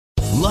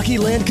Lucky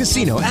Land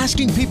Casino,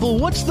 asking people,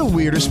 what's the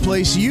weirdest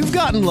place you've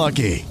gotten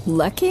lucky?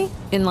 Lucky?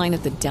 In line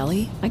at the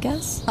deli, I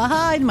guess?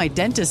 Aha, in my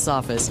dentist's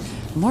office.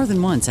 More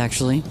than once,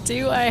 actually.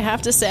 Do I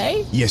have to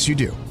say? Yes, you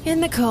do. In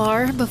the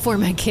car before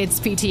my kids'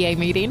 PTA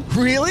meeting.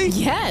 Really?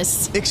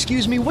 Yes.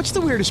 Excuse me, what's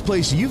the weirdest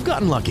place you've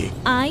gotten lucky?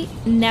 I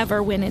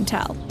never win and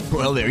tell.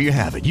 Well, there you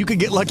have it. You can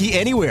get lucky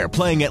anywhere,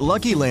 playing at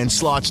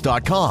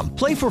LuckyLandSlots.com.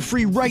 Play for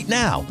free right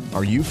now.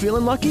 Are you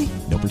feeling lucky?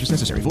 No purchase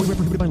necessary. Void where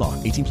prohibited by law.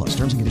 18 plus.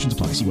 Terms and conditions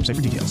apply. See website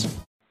for details.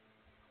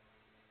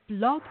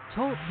 Blog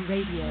Talk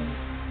Radio.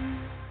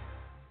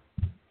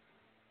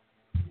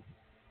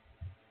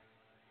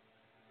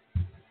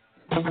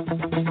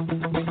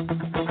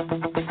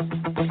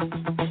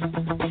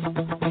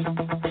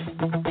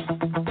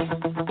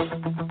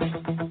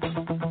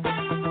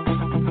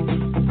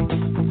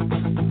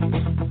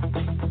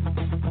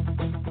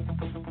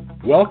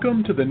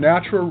 Welcome to the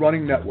Natural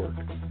Running Network.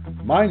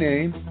 My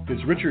name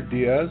is Richard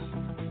Diaz,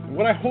 and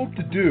what I hope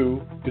to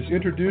do is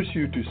introduce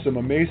you to some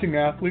amazing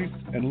athletes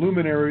and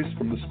luminaries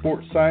from the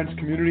sports science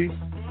community,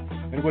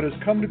 and what has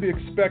come to be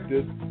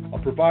expected, I'll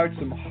provide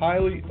some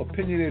highly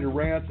opinionated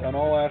rants on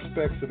all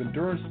aspects of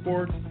endurance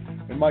sports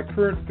and my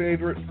current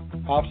favorite,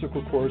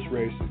 obstacle course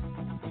racing.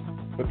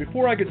 But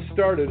before I get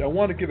started, I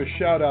want to give a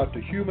shout out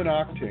to Human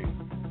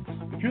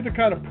Octane. If you're the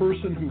kind of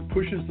person who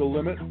pushes the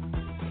limit,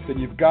 then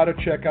you've got to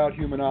check out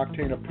Human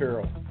Octane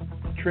apparel.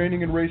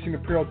 Training and racing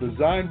apparel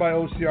designed by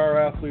OCR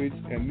athletes,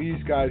 and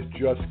these guys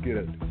just get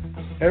it.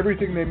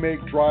 Everything they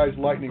make dries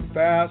lightning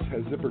fast,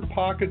 has zippered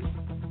pockets,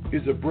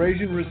 is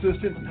abrasion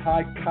resistant in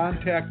high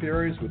contact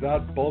areas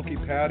without bulky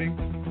padding.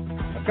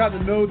 I've gotten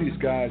to know these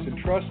guys, and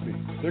trust me,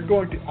 they're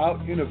going to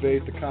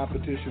out-innovate the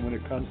competition when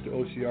it comes to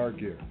OCR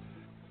gear.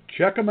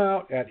 Check them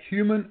out at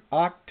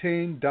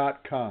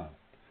humanoctane.com.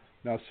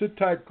 Now sit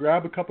tight,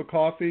 grab a cup of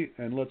coffee,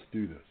 and let's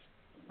do this.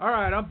 All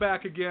right, I'm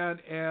back again,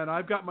 and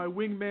I've got my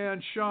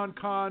wingman, Sean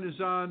Kahn, is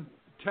on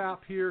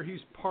tap here.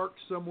 He's parked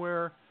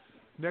somewhere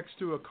next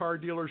to a car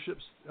dealership.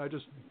 I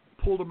just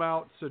pulled him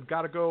out, said,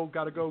 gotta go,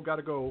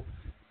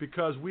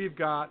 because we've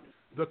got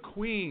the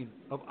queen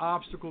of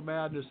Obstacle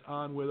Madness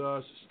on with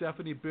us,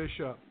 Stefanie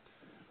Bishop,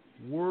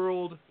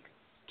 world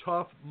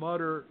Tough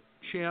Mudder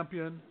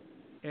champion,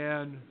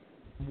 and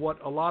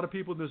what a lot of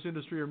people in this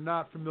industry are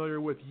not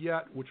familiar with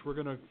yet, which we're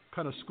going to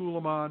kind of school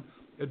them on,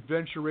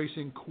 adventure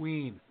racing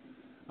queen.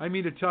 I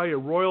mean to tell you,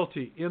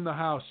 royalty in the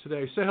house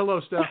today. Say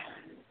hello, Steph.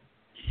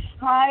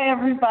 Hi,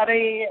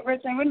 everybody.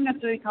 Rich, I wouldn't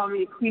necessarily call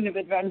me queen of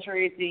adventure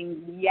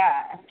racing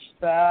yet,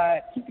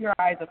 but keep your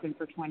eyes open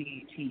for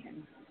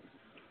 2018.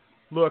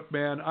 Look,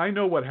 man, I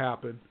know what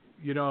happened.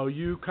 You know,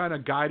 you kind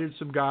of guided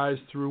some guys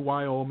through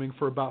Wyoming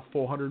for about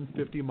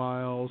 450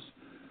 miles,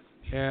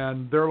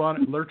 and they're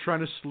trying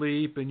to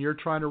sleep, and you're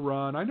trying to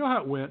run. I know how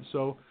it went,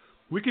 so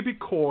we could be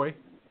coy.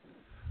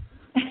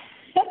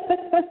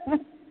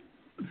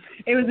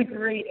 It was a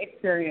great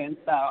experience,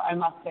 though, I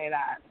must say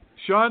that.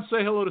 Sean,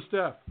 say hello to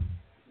Steph.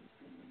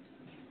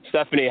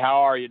 Stefanie, how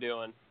are you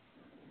doing?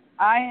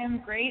 I am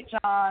great,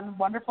 John.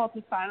 Wonderful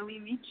to finally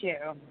meet you.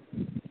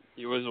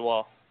 You as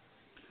well.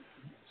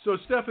 So,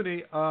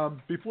 Stefanie,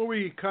 before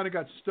we kind of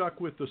got stuck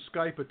with the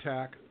Skype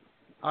attack,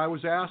 I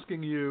was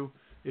asking you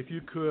if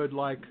you could,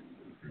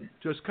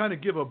 just kind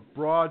of give a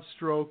broad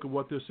stroke of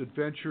what this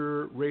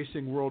Adventure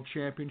Racing World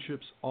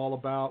Championship's all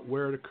about,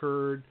 where it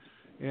occurred,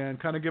 and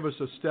kind of give us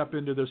a step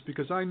into this,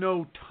 because I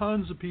know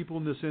tons of people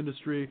in this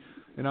industry,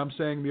 and I'm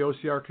saying the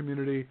OCR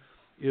community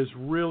is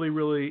really,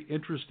 really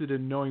interested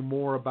in knowing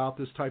more about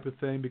this type of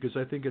thing, because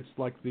I think it's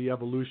like the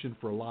evolution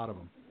for a lot of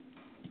them.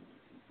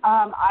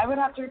 I would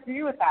have to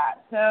agree with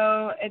that.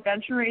 So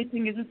adventure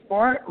racing is a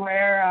sport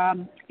where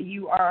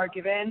you are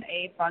given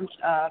a bunch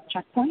of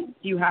checkpoints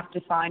you have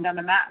to find on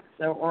a map.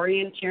 So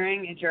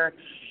orienteering is your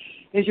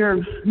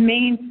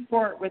main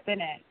sport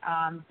within it.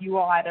 You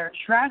will either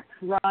trek,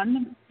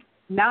 run,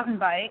 mountain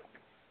bike,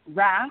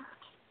 raft,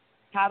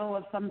 paddle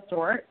of some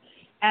sort,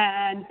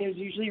 and there's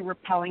usually a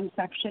rappelling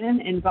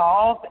section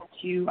involved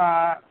to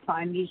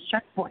find these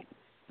checkpoints.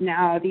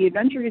 Now, the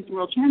Adventure Racing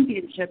World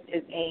Championship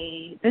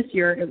this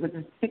year it was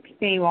a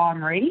 6-day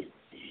long race.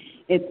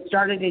 It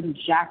started in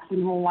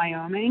Jackson Hole,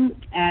 Wyoming,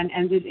 and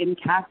ended in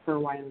Casper,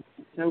 Wyoming.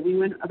 So we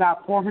went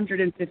about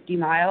 450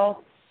 miles,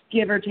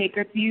 give or take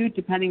a few,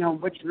 depending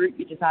on which route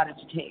you decided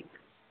to take.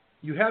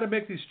 You had to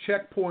make these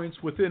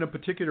checkpoints within a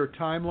particular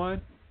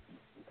timeline?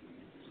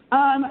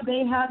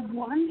 They had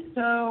one.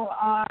 So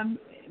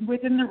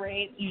within the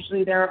race,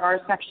 usually there are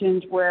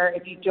sections where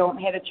if you don't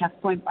hit a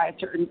checkpoint by a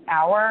certain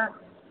hour,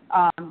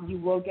 you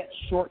will get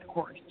short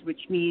course, which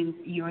means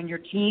you and your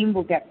team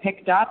will get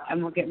picked up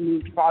and will get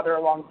moved farther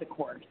along the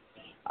course.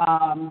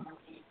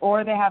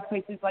 Or they have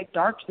places like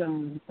dark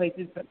zones,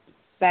 places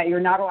that you're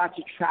not allowed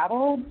to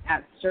travel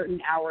at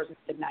certain hours of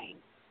the night.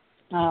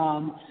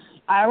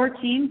 Our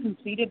team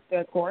completed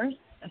the course,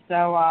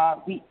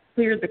 so we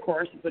cleared the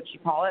course is what you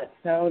call it.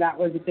 So that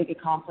was a big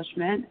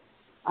accomplishment.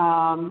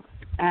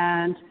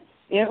 And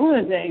it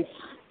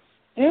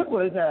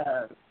was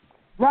a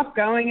rough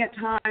going at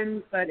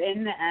times, but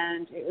in the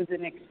end, it was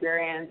an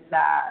experience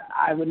that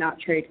I would not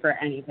trade for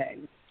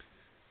anything.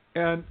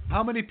 And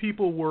how many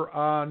people were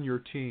on your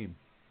team?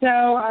 So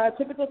a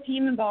typical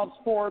team involves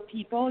 4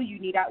 people. You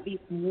need at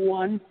least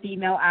 1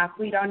 female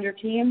athlete on your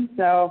team.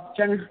 So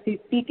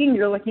generally speaking,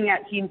 you're looking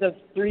at teams of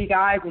 3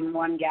 guys and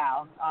 1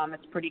 gal.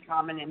 It's pretty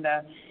common in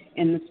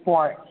the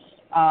sport.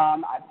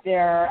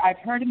 I've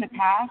heard in the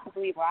past, I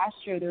believe last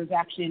year, there was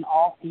actually an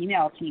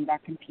all-female team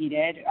that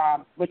competed,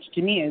 which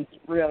to me is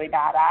really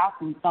badass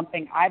and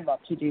something I'd love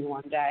to do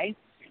one day.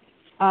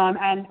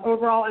 And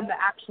overall in the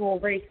actual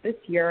race this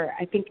year,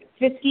 I think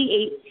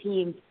 58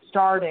 teams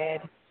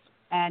started,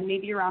 and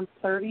maybe around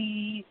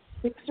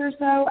 36 or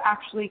so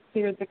actually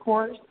cleared the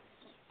course.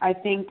 I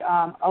think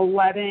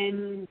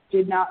 11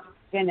 did not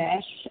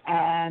finish,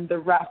 and the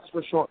rest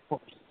were short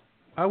course.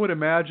 I would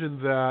imagine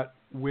that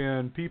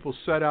when people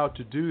set out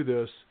to do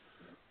this,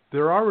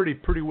 they're already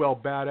pretty well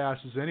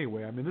badasses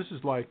anyway. I mean, this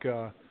is like,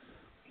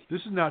 this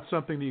is not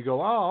something that you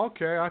go, oh,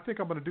 okay, I think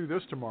I'm going to do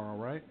this tomorrow,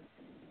 right?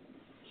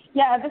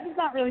 Yeah, this is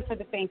not really for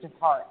the faint of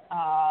heart.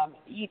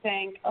 You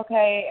think,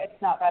 okay,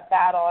 it's not that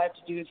bad. All I have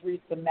to do is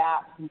read some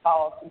maps and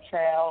follow some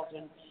trails.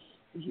 And,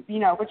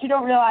 what you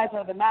don't realize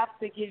are the maps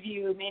they give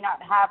you may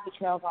not have the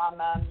trails on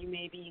them. You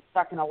may be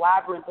stuck in a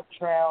labyrinth of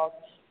trails.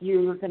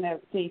 You're going to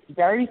face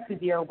very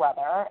severe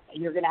weather.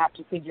 You're going to have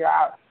to figure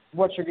out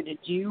what you're going to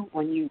do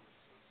when you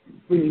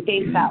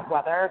face that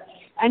weather.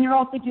 And you're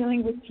also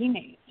dealing with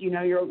teammates. You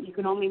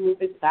can only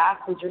move as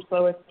fast as your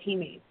slowest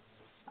teammates.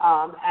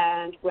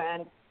 And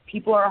when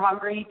people are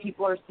hungry,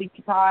 people are sleep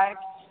deprived,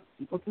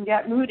 people can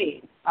get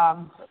moody.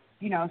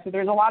 So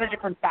there's a lot of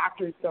different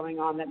factors going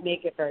on that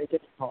make it very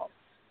difficult.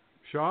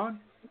 Sean?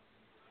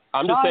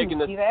 I'm just taking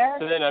this you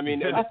there? in. I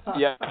mean,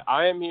 yeah,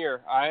 I am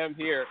here.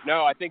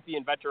 No, I think the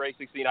Inventor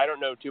Racing scene, I don't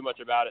know too much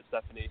about it,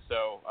 Stefanie.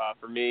 So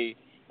for me,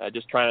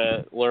 just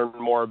trying to learn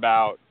more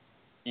about,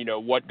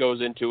 what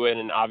goes into it,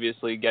 and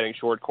obviously getting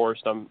short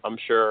coursed, I'm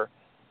sure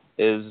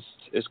is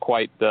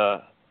quite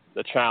the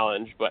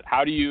challenge. But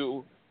how do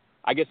you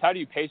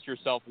pace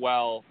yourself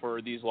well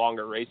for these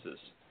longer races?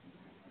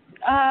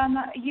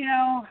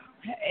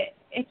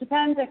 It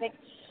depends. I think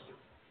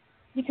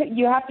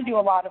you have to do a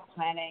lot of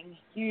planning.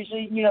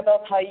 Usually,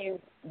 they'll tell you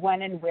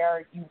when and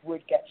where you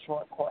would get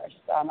short course.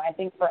 I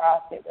think for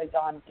us, it was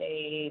on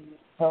day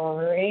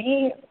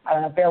 3. I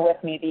don't know, bear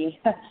with me.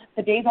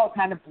 The days all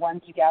kind of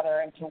blend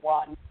together into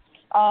one.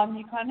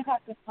 You kind of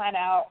have to plan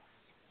out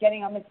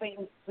getting on the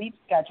same sleep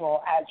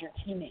schedule as your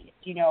teammates.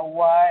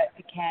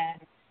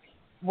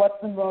 What's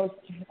the most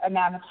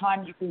amount of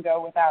time you can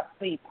go without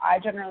sleep? I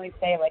generally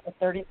say like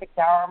a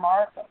 36-hour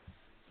mark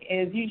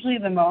is usually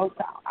the most.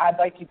 I'd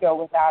like to go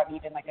without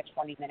even like a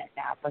 20-minute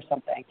nap or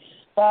something.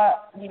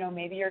 But,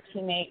 maybe your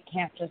teammate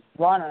can't just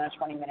run on a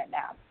 20-minute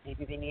nap.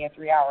 Maybe they need a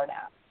 3-hour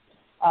nap.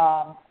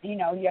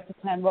 You have to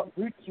plan what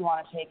routes you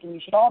want to take, and you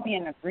should all be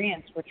in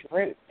agreement which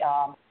route.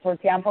 For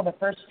example, the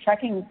first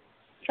trekking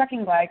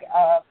leg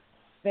of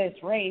this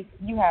race,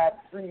 you had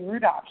 3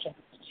 route options.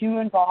 2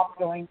 involved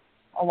going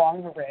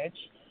along the ridge,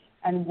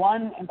 and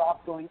 1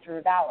 involved going through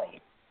a valley.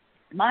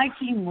 My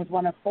team was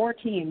one of 4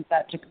 teams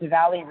that took the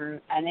valley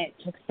route, and it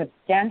took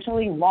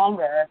substantially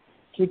longer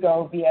to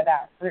go via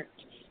that route.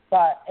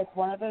 But it's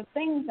one of those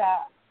things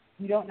that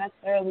you don't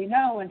necessarily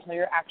know until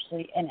you're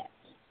actually in it.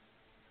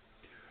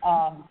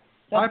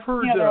 I've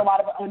heard there are a lot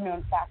of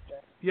unknown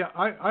factors. Yeah,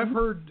 I've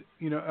heard,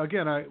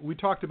 again, we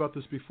talked about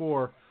this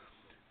before,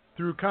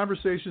 through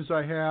conversations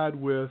I had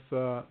with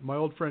my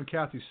old friend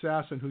Kathy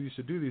Sasson, who used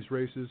to do these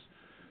races.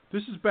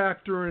 This is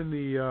back during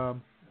the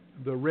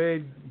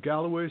Raid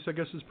Galloways, I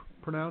guess is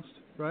pronounced,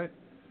 right?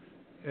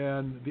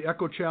 And the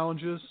Echo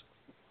Challenges.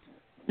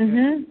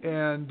 Mm-hmm.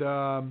 And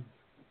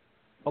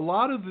a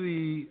lot of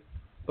the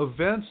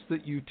events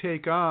that you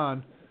take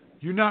on,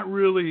 you're not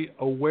really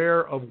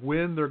aware of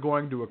when they're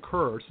going to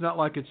occur. It's not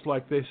like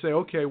they say,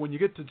 okay, when you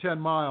get to 10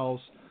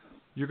 miles,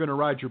 you're going to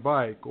ride your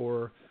bike,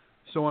 or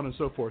so on and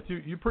so forth.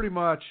 You pretty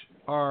much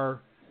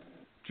are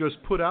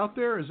just put out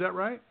there. Is that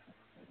right?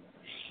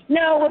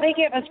 No, what they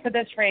gave us for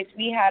this race,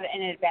 we had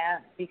in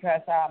advance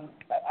because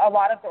a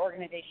lot of the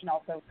organization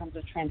also comes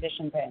with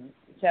transition bins.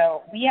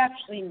 So we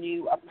actually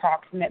knew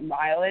approximate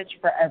mileage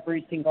for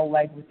every single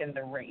leg within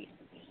the race.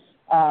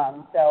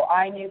 So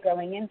I knew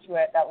going into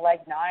it that leg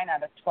 9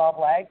 out of 12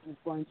 legs was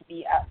going to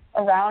be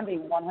around a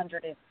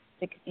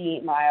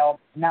 168-mile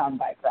mountain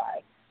bike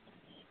ride.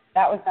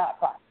 That was not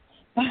fun.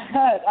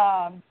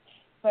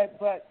 But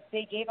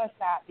they gave us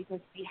that because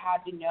we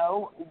had to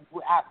know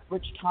at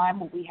which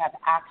time we have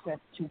access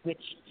to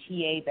which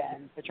TA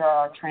bins, which are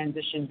our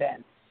transition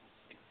bins.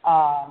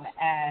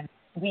 And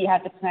we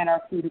had to plan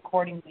our food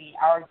accordingly,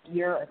 our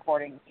gear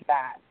according to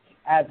that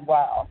as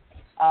well.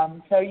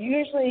 So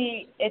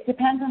usually it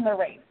depends on the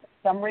race.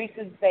 Some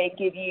races, they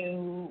give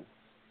you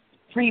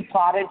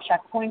pre-plotted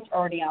checkpoints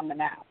already on the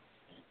map.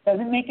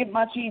 Doesn't make it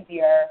much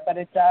easier, but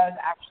it does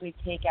actually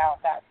take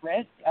out that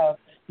risk of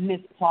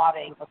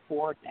misplotting the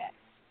coordinates.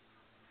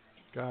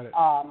 Got it.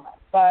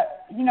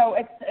 But,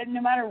 it's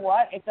no matter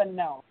what, it's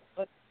unknown.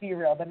 Let's be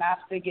real. The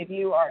maps they give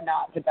you are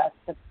not the best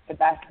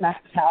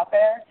maps out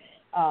there.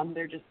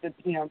 They're just,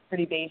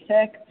 pretty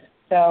basic.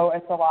 So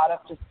it's a lot of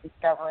just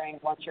discovering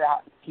once you're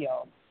out in the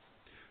field.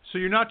 So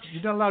you're not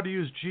allowed to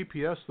use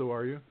GPS though,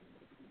 are you?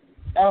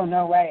 Oh,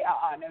 no way.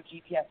 No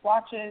GPS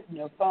watches,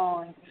 no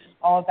phones.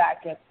 All of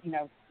that gets,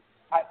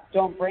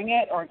 don't bring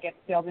it, or it gets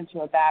sealed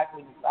into a bag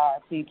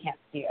so you can't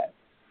see it.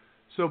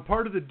 So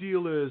part of the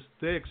deal is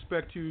they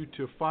expect you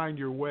to find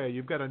your way.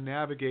 You've got to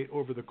navigate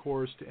over the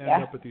course to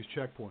end up at these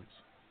checkpoints.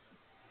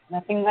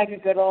 Nothing like a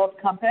good old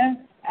compass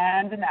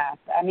and a map.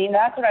 I mean,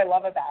 that's what I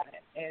love about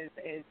it is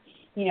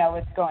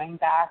it's going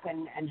back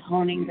and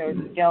honing those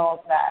skills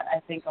that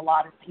I think a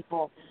lot of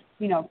people,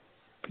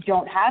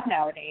 don't have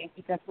nowadays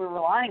because we're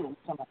relying on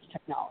so much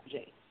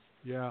technology.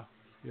 Yeah.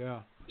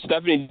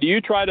 Stefanie, do you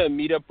try to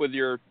meet up with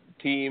your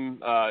team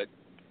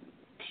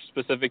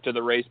specific to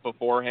the race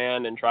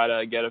beforehand and try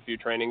to get a few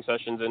training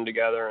sessions in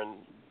together and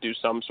do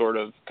some sort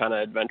of kind of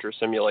adventure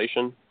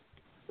simulation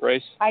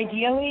race?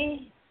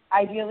 Ideally,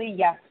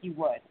 yes, you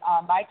would.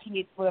 My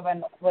teammates live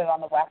on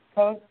the West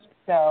Coast,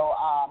 so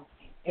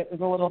it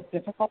was a little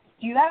difficult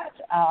to do that,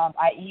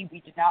 i.e. we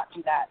did not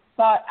do that.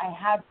 But I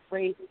have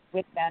raced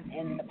with them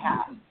in the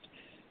past.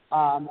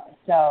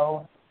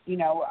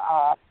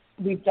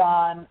 We've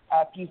done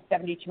a few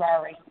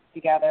 72-hour races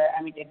together,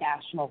 and we did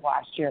nationals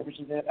last year, which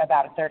is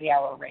about a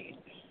 30-hour race.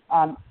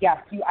 Yes,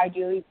 you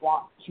ideally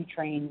want to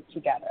train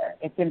together.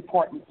 It's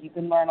important. You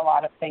can learn a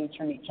lot of things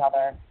from each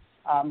other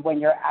when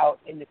you're out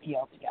in the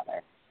field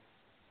together.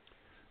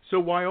 So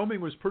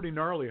Wyoming was pretty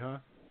gnarly, huh?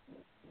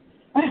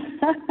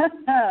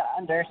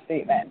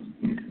 Understatement.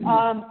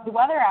 The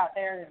weather out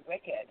there is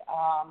wicked.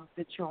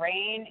 The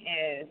terrain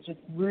is just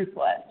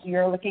ruthless.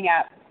 You're looking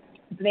at,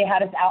 they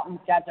had us out in the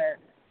desert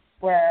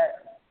where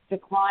the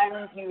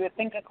climb, you would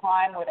think a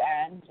climb would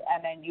end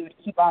and then you would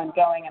keep on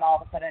going and all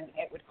of a sudden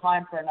it would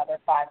climb for another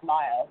 5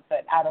 miles,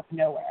 but out of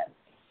nowhere.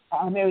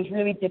 It was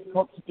really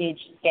difficult to gauge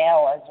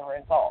scale as a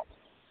result.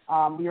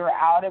 We were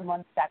out in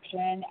one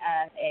section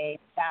and a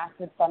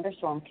massive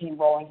thunderstorm came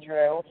rolling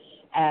through,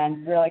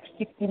 and we were like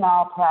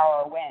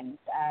 60-mile-per-hour winds.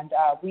 And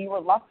we were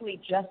luckily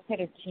just hit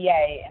a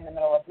TA in the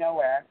middle of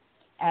nowhere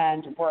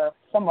and were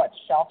somewhat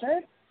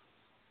sheltered.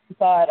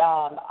 But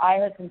I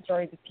heard some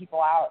stories of people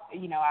out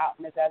in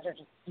the desert.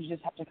 You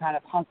just have to kind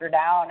of hunker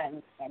down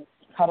and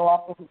cuddle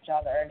up with each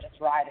other and just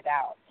ride it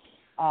out.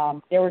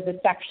 There was a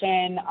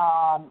section,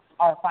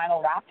 our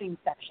final rafting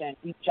section,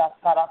 we just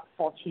got up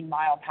a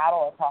 14-mile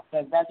paddle across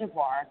the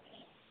reservoir,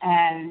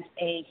 and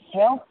a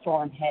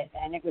hailstorm hit,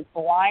 and it was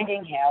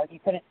blinding hail. You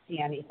couldn't see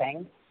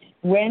anything.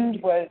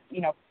 Wind was,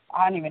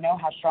 I don't even know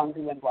how strong the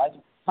wind was.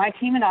 My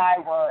team and I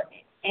were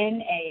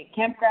in a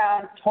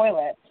campground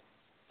toilet,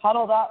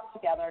 huddled up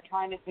together,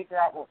 trying to figure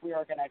out what we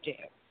were going to do.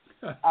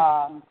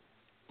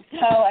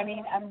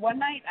 And one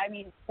night,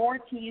 4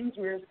 teams,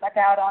 we were stuck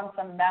out on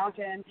some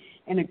mountain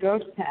in a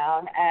ghost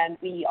town, and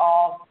the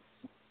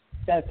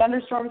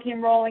thunderstorm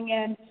came rolling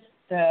in,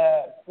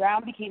 the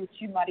ground became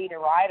too muddy to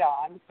ride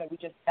on, so we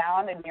just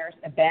found the nearest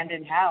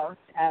abandoned house,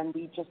 and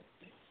we just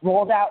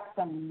rolled out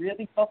some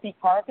really filthy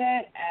carpet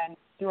and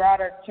took out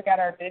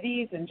our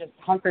bivvies and just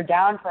hunkered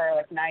down for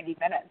like 90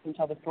 minutes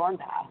until the storm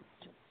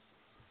passed.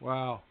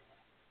 Wow.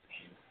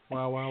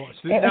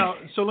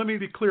 So let me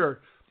be clear.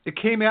 It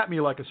came at me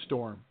like a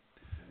storm.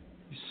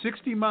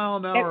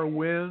 60-mile-an-hour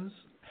winds,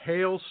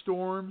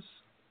 hailstorms,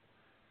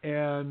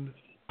 and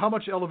how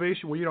much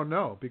elevation? Well, you don't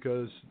know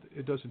because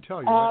it doesn't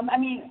tell you. Right?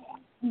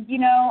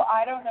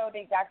 I don't know the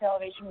exact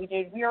elevation we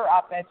did. We were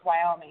up at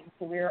Wyoming,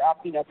 so we were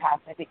up,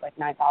 past, I think, like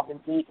 9,000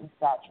 feet and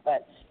such.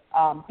 But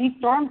these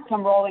storms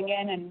come rolling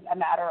in a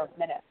matter of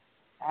minutes.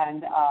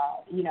 And,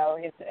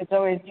 it's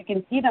always, you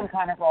can see them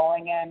kind of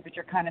rolling in, but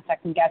you're kind of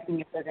second-guessing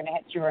if they're going to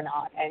hit you or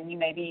not. And you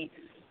may be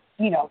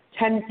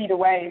 10 feet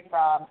away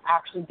from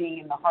actually being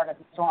in the heart of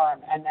the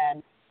storm, and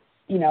then,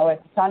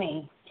 it's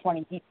sunny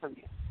 20 feet from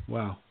you.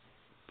 Wow.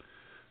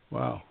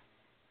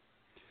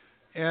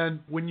 And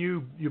when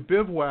you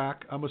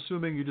bivouac, I'm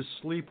assuming you just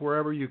sleep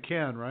wherever you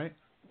can, right?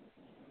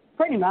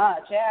 Pretty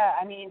much, yeah.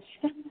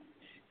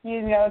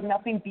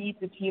 Nothing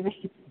beats a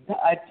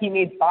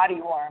teammate's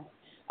body warm.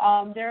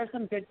 There are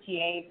some good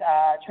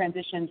TA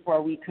transitions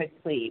where we could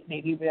sleep.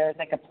 Maybe there's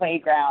like a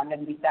playground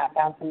and we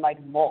found some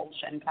like mulch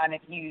and kind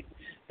of used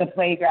the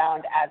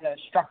playground as a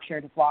structure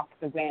to block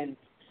the wind.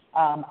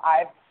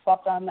 I've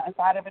slept on the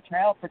side of a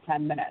trail for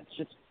 10 minutes,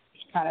 just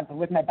kind of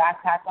with my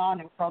backpack on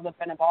and curled up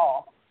in a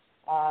ball.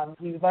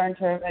 You learn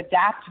to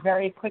adapt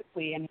very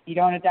quickly, and if you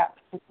don't adapt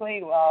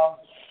quickly, well,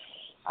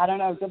 I don't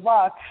know, good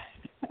luck.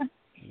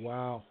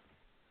 Wow.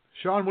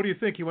 Sean, what do you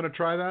think? You want to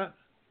try that?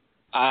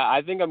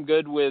 I think I'm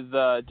good with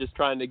just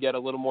trying to get a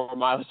little more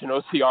mileage in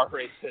OCR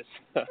races.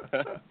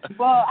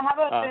 Well, how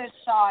about this,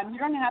 Sean? You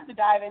don't have to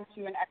dive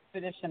into an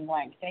expedition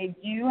length. They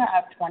do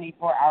have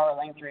 24-hour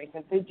length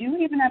races. They do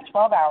even have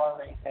 12-hour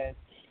races.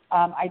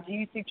 I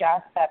do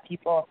suggest that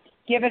people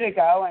give it a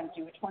go and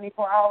do a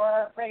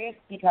 24-hour race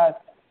because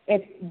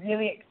it's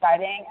really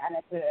exciting and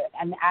it's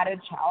an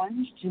added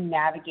challenge to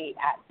navigate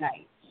at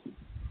night.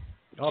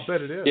 I'll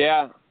bet it is.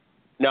 Yeah.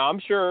 No, I'm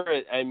sure.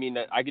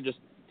 I could just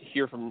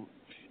hear from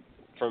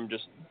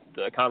just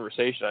the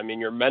conversation.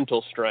 Your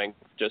mental strength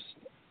just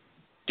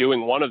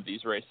doing one of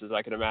these races,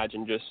 I can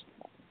imagine, just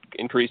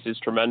increases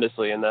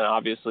tremendously. And then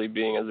obviously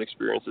being as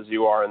experienced as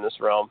you are in this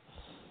realm,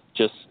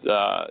 just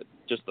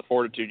the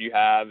fortitude you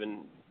have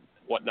and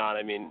whatnot.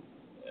 I mean,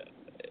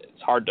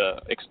 it's hard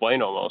to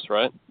explain almost,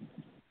 right?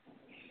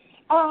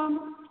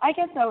 I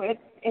guess so.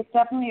 It's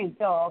definitely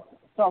built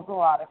a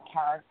lot of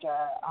character.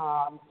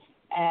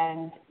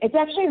 And it's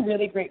actually a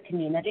really great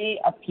community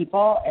of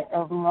people. It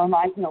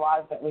reminds me a lot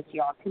of the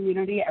OCR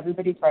community.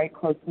 Everybody's very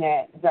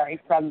close-knit, very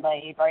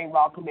friendly, very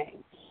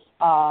welcoming.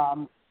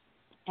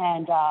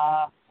 And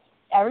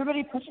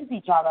everybody pushes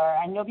each other.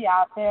 And you'll be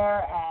out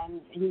there and,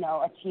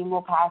 a team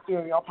will pass you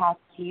or you'll pass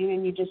a team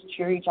and you just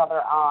cheer each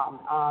other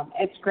on.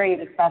 It's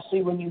great,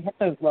 especially when you hit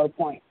those low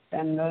points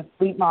and those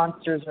sleep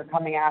monsters are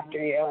coming after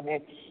you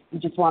and you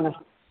just want to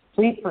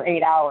sleep for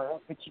 8 hours,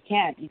 but you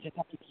can't. You just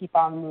have to keep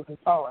on moving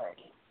forward.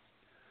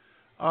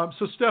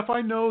 So, Steph,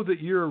 I know that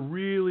you're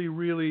really,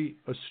 really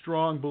a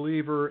strong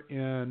believer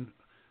in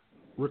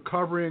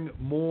recovering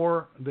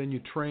more than you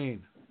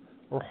train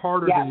or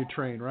harder than you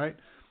train, right?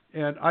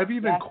 And I've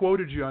even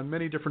quoted you on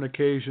many different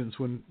occasions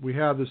when we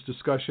have this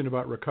discussion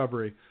about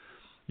recovery.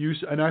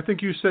 And I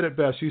think you said it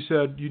best. You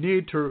said you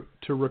need to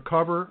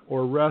recover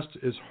or rest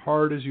as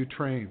hard as you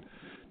train.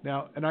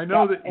 Now, and I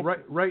know that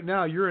right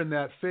now you're in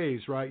that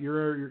phase, right?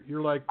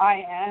 You're like,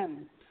 I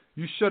am.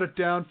 You shut it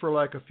down for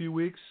like a few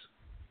weeks.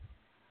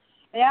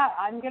 Yeah,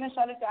 I'm going to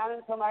shut it down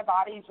until my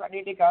body's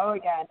ready to go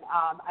again.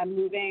 I'm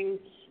moving,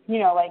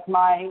 like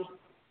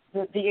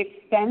the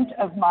extent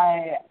of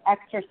my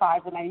exercise,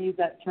 and I use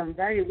that term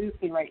very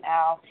loosely right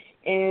now,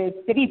 is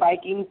city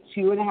biking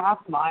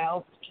 2.5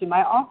 miles to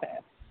my office.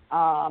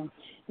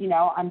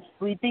 I'm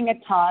sleeping a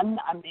ton.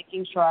 I'm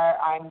making sure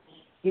I'm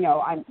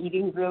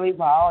eating really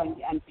well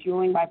and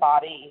fueling my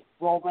body,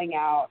 rolling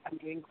out. I'm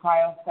doing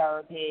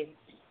cryotherapy.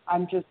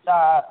 I'm just,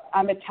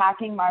 I'm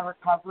attacking my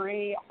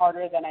recovery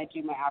harder than I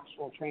do my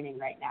actual training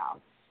right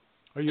now.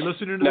 Are you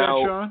listening to that,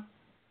 Sean?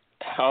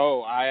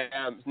 Oh, I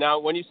am. Now,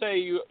 when you say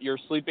you're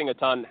sleeping a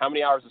ton, how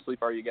many hours of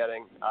sleep are you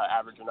getting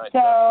average a night?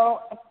 So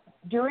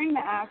during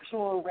the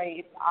actual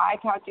race, I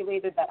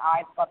calculated that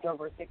I slept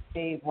over 6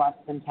 days less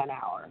than 10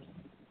 hours.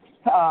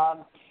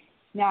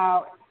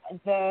 Now,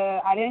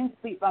 I didn't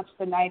sleep much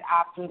the night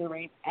after the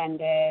race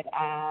ended,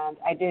 and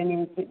I didn't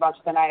even sleep much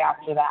the night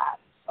after that.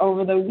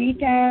 Over the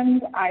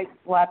weekend, I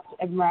slept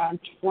around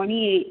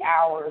 28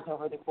 hours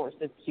over the course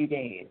of 2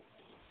 days,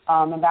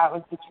 and that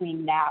was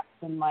between naps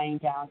and laying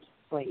down to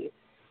sleep.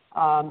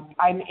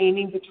 I'm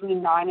aiming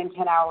between 9 and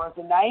 10 hours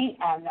a night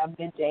and a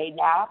midday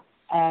nap,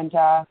 and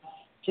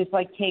just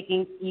like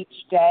taking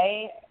each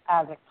day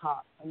as it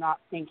comes. I'm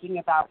not thinking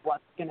about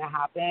what's going to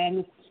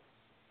happen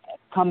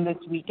come this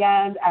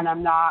weekend, and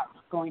I'm not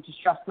going to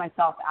stress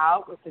myself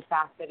out with the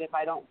fact that if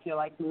I don't feel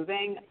like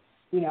moving,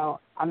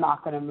 I'm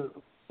not going to move.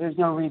 There's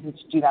no reason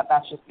to do that.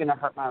 That's just going to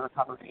hurt my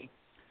recovery.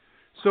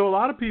 So a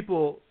lot of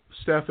people,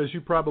 Steph, as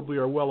you probably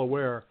are well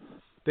aware,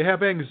 they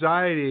have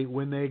anxiety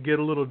when they get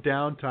a little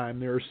downtime.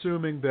 They're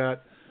assuming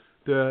that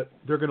they're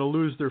going to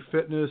lose their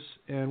fitness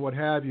and what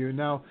have you.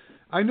 Now,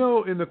 I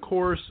know in the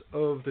course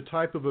of the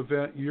type of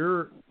event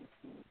you're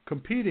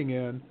competing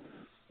in,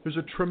 there's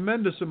a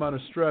tremendous amount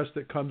of stress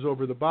that comes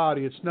over the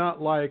body. It's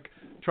not like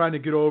trying to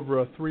get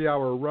over a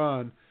 3-hour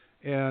run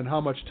and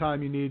how much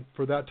time you need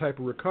for that type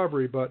of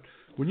recovery, but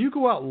when you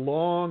go out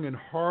long and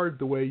hard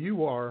the way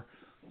you are,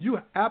 you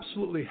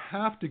absolutely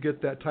have to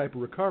get that type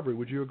of recovery.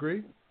 Would you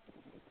agree?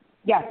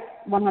 Yes,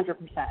 100%.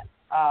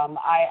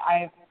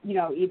 I've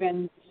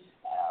even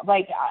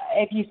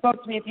if you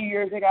spoke to me a few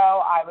years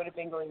ago, I would have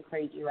been going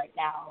crazy right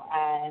now.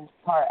 And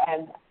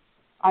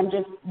I'm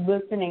just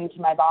listening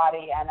to my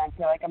body, and I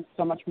feel like I'm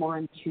so much more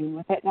in tune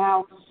with it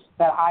now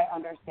that I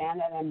understand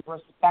it and I'm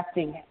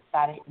respecting it,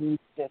 that it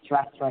needs this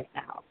rest right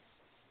now.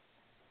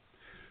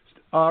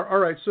 All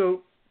right,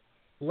 so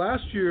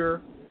last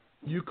year,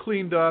 you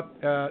cleaned up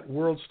at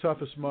World's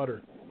Toughest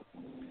Mudder,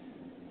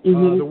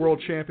 the World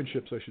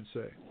Championships, I should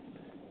say.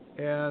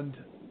 And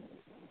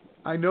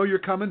I know you're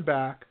coming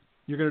back.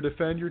 You're going to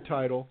defend your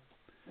title.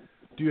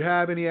 Do you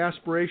have any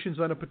aspirations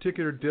on a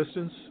particular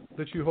distance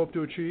that you hope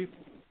to achieve?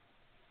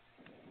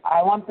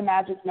 I want the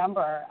magic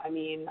number. I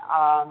mean,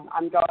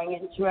 I'm going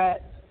into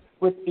it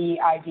with the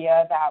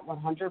idea that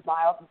 100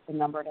 miles is the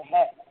number to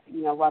hit.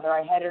 Whether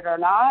I hit it or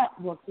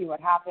not, we'll see what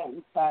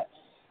happens. But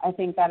I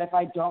think that if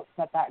I don't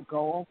set that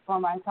goal for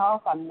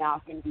myself, I'm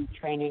not going to be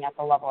training at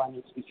the level I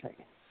need to be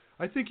training.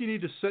 I think you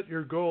need to set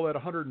your goal at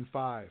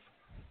 105.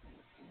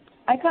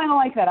 I kind of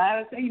like that.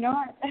 I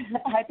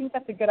I think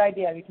that's a good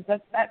idea because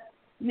that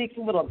makes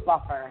a little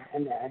buffer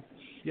in there.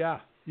 Yeah,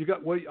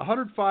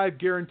 105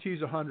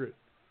 guarantees 100.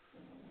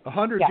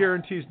 100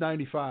 guarantees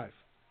 95.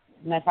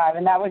 95,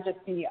 and that would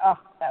just be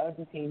that would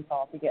be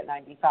painful to get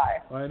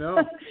 95. I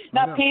know.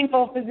 Not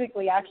painful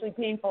physically, actually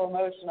painful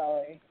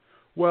emotionally.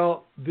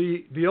 Well,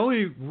 the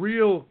only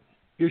real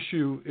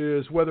issue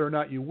is whether or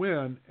not you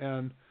win,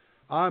 and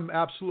I'm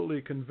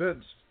absolutely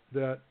convinced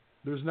that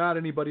there's not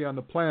anybody on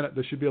the planet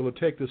that should be able to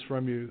take this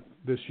from you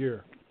this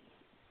year.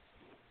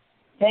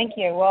 Thank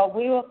you. Well,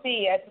 we will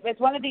see. It's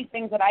one of these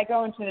things that I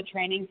go into the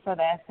training for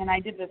this, and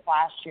I did this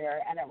last year,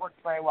 and it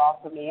worked very well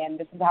for me. And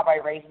this is how I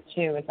race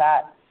too, is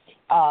that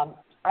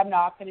I'm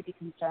not going to be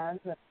concerned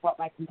with what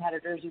my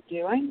competitors are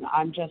doing.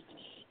 I'm just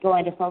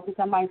going to focus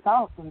on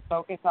myself and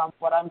focus on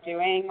what I'm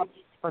doing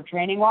for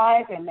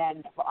training-wise, and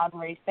then on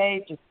race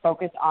day, just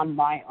focus on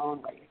my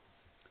own race.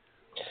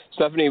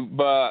 Stefanie,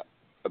 but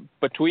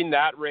between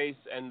that race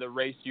and the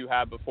race you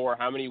had before,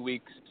 how many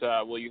weeks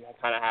will you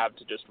kind of have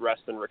to just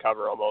rest and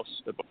recover almost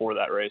before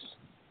that race?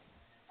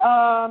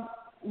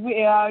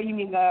 You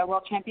mean the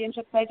World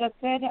Championships I just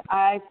did?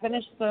 I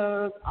finished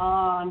those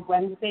on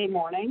Wednesday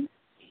morning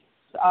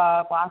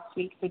last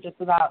week, so just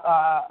about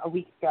a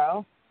week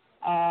ago.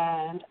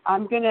 And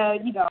I'm going to,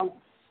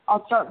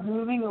 I'll start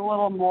moving a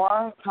little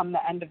more come the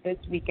end of this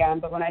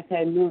weekend. But when I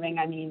say moving,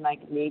 I mean like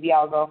maybe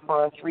I'll go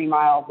for a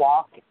 3-mile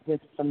walk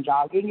with some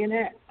jogging in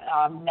it.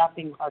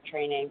 Nothing hard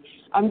training.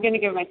 I'm going to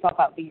give myself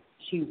at least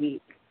 2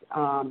 weeks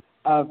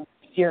of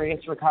serious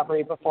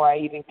recovery before I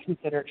even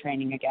consider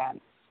training again.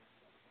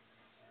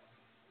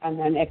 And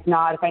then if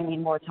I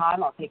need more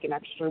time, I'll take an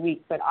extra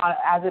week. But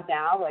as of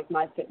now, like,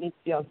 my fitness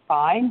feels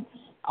fine.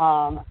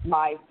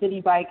 My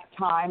city bike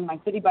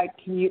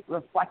commute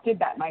reflected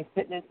that my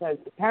fitness is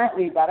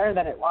apparently better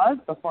than it was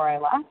before I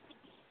left.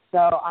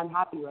 So I'm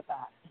happy with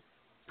that.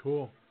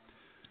 Cool.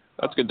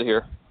 That's good to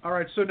hear. All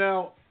right, so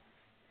now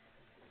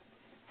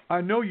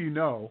I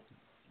know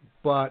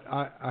but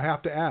I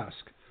have to ask.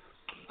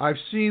 I've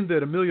seen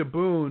that Amelia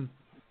Boone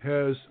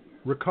has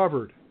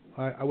recovered.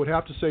 I would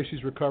have to say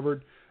she's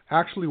recovered.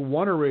 Actually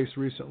won a race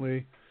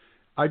recently.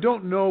 I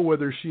don't know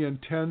whether she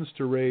intends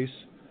to race.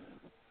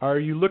 Are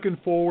you looking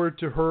forward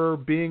to her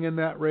being in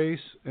that race?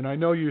 And I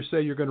know you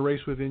say you're going to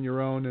race within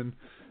your own,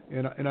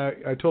 and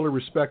I totally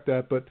respect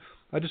that, but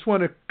I just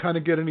want to kind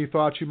of get any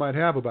thoughts you might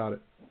have about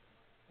it.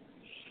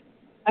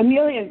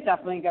 Amelia is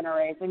definitely going to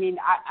race. I mean,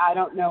 I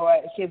don't know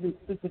what she hasn't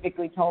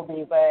specifically told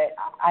me, but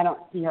I don't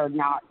see her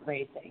not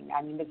racing.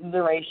 I mean, this is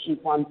a race she's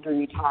won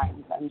 3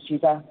 times, and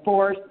she's a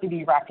force to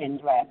be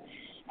reckoned with.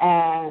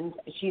 And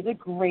she's a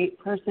great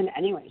person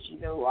anyway.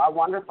 She's a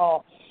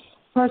wonderful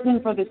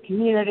person for this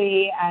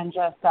community and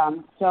just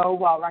so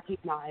well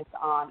recognized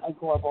on a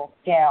global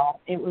scale.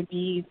 It would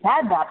be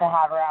sad not to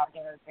have her out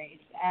there at race.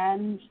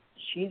 And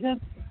she's a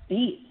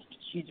beast.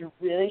 She's a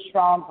really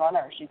strong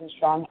runner. She's a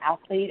strong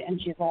athlete, and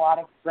she's a lot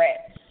of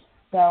grit.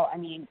 So, I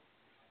mean,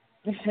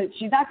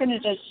 she's not going to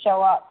just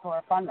show up for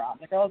a fun run.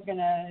 The girl's going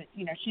to,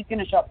 she's going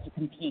to show up to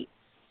compete.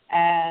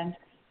 And,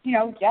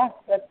 yes,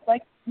 that's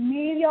like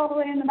maybe all the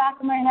way in the back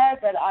of my head,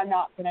 but I'm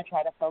not going to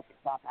try to focus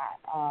on that.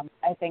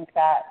 I think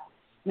that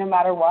no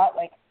matter what,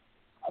 like,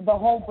 the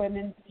whole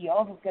women's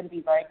field is going to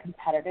be very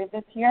competitive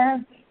this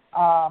year.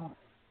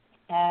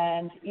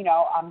 And,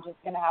 I'm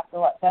just going to have to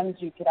let them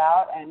duke it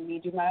out and me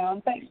do my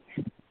own thing.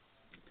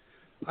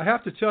 I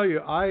have to tell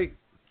you, I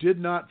did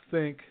not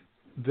think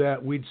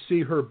that we'd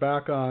see her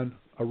back on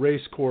a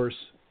race course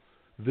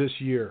this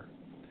year.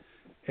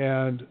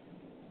 And,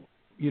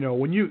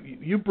 when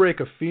you break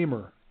a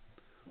femur,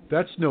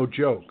 that's no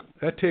joke.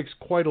 That takes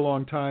quite a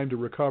long time to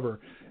recover.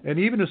 And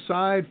even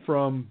aside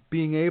from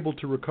being able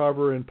to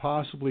recover and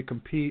possibly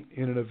compete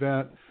in an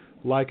event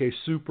like a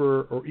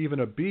super or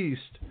even a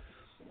beast,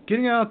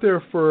 getting out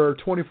there for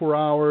 24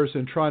 hours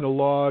and trying to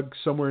log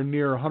somewhere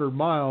near 100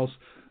 miles,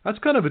 that's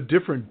kind of a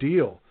different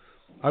deal.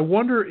 I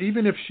wonder,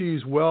 even if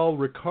she's well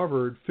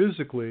recovered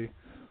physically,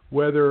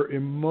 whether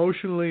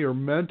emotionally or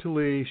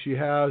mentally she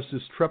has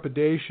this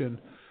trepidation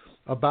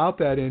about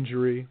that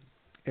injury,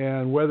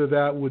 and whether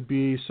that would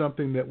be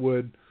something that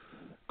would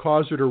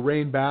cause her to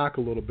rein back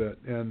a little bit.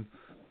 And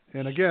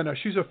again,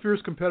 she's a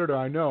fierce competitor,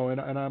 I know, and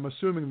I'm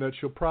assuming that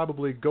she'll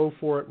probably go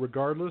for it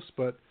regardless,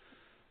 but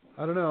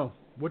I don't know.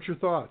 What's your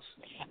thoughts?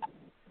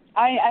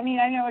 I mean,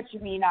 I know what you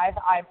mean.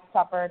 I've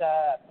suffered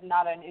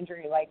not an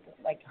injury like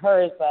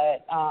hers,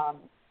 but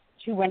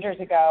 2 winters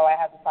ago I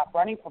had to stop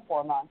running for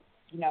 4 months.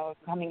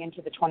 Coming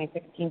into the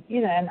 2016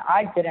 season,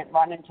 I didn't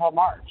run until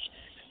March.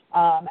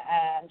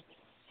 And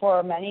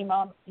for many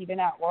months, even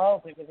at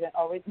Worlds, it was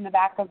always in the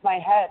back of my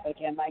head, like,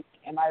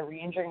 am I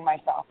re-injuring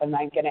myself? Am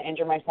I going to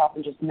injure myself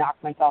and just knock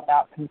myself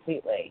out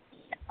completely?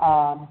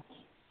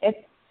 It's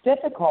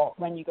difficult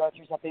when you go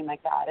through something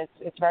like that.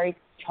 It's very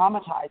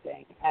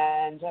traumatizing.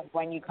 And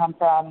when you come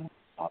from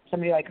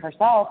somebody like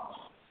herself,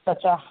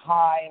 such a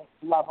high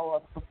level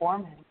of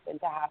performance, and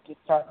to have to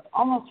start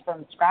almost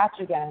from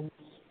scratch again,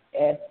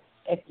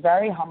 it's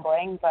very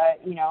humbling, but,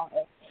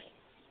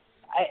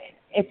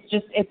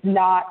 it's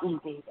not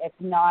easy. It's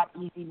not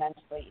easy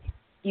mentally.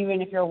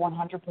 Even if you're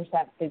 100%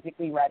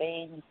 physically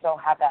ready, you still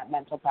have that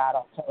mental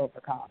battle to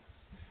overcome.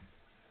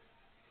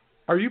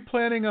 Are you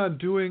planning on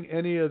doing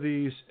any of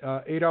these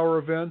 8-hour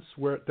events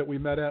that we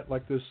met at,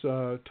 like this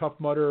Tough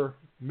Mudder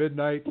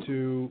midnight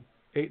to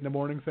 8 in the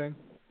morning thing?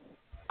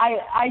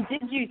 I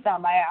did do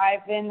some.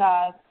 I've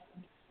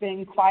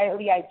been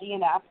quietly, I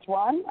DNF'd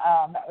one.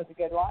 That was a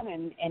good one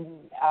in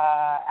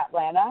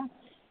Atlanta.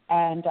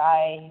 And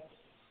I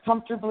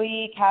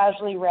comfortably,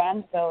 casually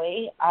ran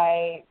Philly.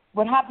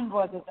 What happened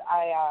was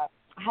I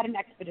had an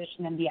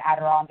expedition in the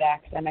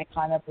Adirondacks, and I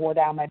kind of wore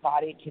down my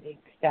body to the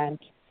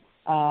extent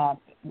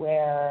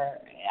where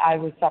I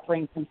was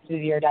suffering from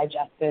severe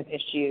digestive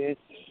issues.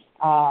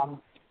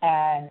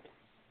 And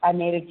I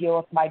made a deal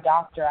with my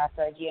doctor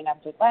after I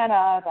DNF'd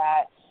Atlanta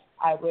that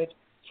I would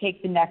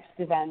take the next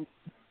event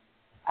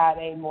at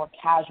a more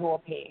casual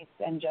pace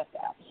and just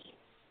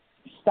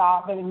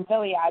stop. And in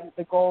Philly,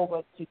 the goal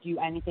was to do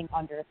anything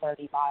under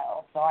 30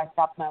 miles. So I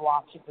stopped my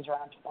watch. It was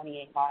around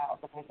 28 miles.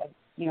 And I said,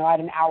 I had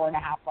an hour and a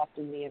half left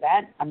in the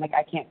event. I'm like,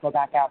 I can't go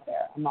back out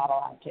there. I'm not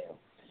allowed to.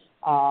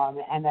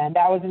 And then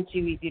that wasn't too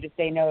easy to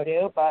say no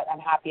to, but I'm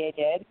happy I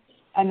did.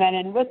 And then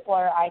in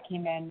Whistler, I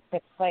came in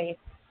 5th place,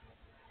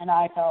 and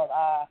I felt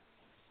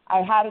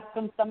I had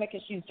some stomach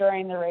issues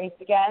during the race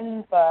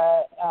again,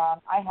 but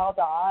I held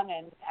on,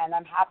 and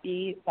I'm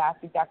happy that's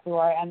exactly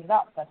where I ended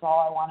up. That's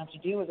all I wanted to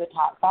do was a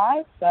top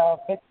 5, so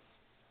it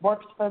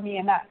works for me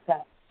in that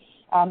sense.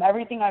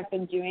 Everything I've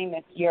been doing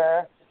this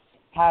year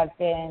has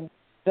been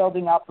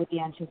building up with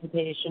the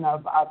anticipation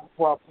of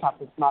World's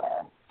Toughest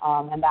Mudder,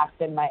 and that's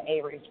been my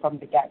A race from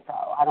the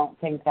get-go. I don't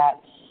think that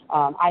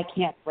I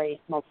can't race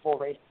multiple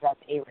races as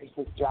A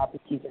races throughout the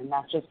season.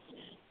 That's just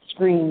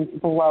screens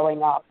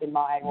blowing up in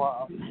my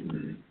world.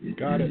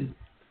 Got it.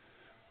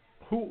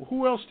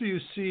 Who else do you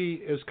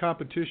see as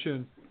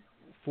competition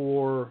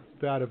for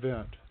that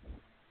event?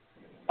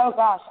 Oh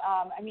gosh,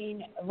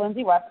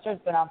 Lindsay Webster's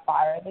been on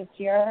fire this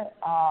year.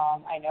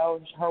 I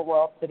know her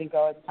world didn't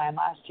go as planned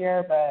last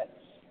year, but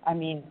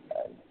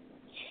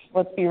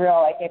let's be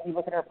real. Like if you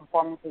look at her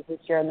performances this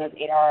year in those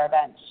 8-hour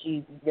events,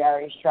 she's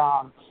very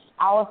strong.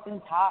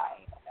 Allison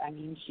Tye,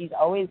 she's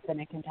always been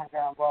a contender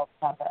on World's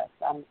Toughest.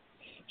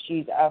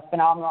 She's a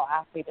phenomenal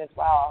athlete as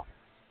well.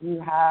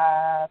 You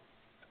have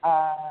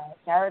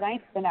Sarah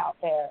Knight's been out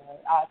there.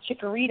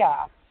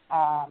 Chikorita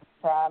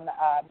from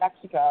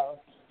Mexico.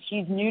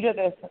 She's new to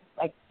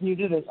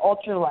this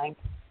ultra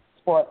length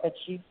sport, but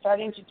she's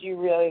starting to do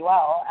really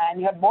well. And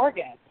you have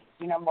Morgan.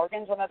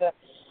 Morgan's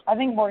I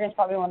think Morgan's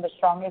probably one of the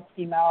strongest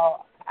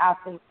female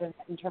athletes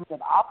in terms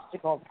of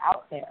obstacles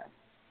out there.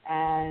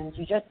 And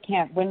you just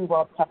can't win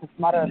World's Toughest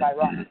Mudder by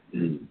running.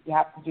 You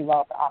have to do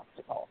well with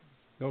obstacles.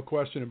 No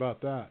question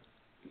about that.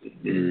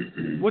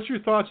 What's your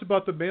thoughts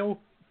about the male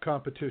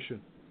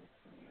competition?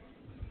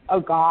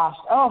 Oh gosh!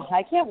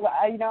 I can't.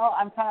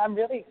 I'm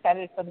really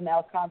excited for the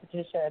male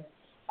competition.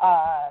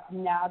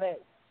 Now that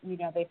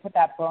they put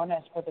that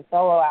bonus for the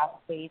solo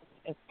athletes,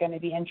 it's going to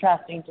be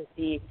interesting to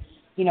see,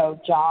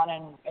 John,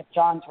 and if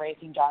John's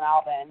racing John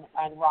Alvin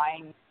and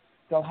Ryan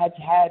go head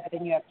to head. But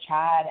then you have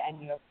Chad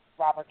and you have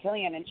Robert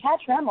Killian, and Chad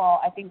Trammell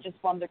I think just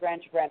won the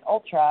Grand to Grand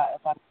Ultra,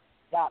 if I'm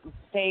not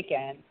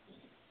mistaken.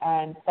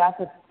 And that's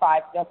a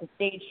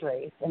stage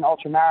race, an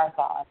ultra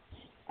marathon,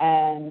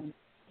 and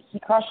he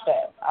crushed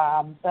it.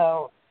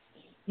 So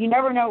you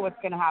never know what's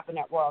going to happen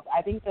at Worlds.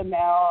 I think the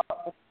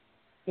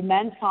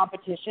men's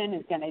competition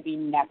is going to be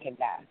neck and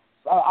neck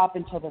up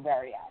until the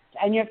very end.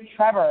 And you have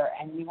Trevor,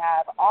 and you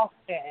have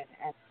Austin,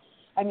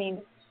 and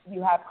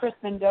you have Chris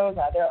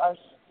Mendoza. There are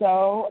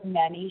so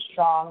many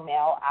strong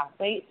male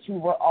athletes who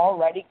were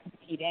already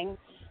competing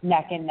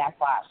neck and neck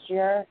last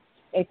year.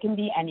 It can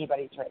be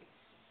anybody's race.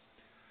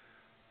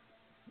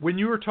 When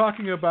you were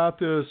talking about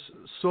this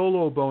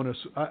solo bonus,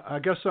 I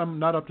guess I'm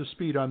not up to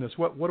speed on this.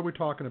 What are we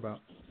talking about?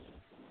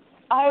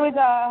 I was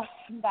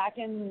back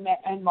in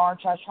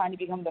March. I was trying to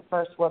become the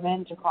first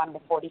woman to climb the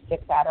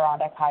 46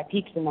 Adirondack high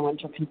peaks in the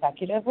winter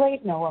consecutively.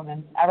 No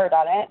woman's ever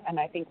done it, and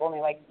I think only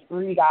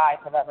 3 guys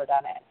have ever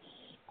done it.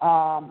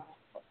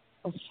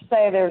 Let's just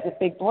say there was a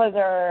big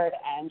blizzard,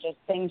 and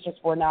things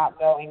were not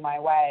going my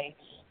way.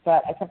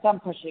 But I kept on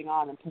pushing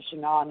on,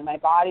 and my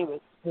body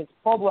was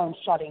full-blown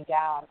shutting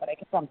down, but I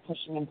kept on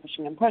pushing and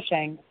pushing and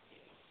pushing.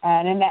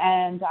 And in the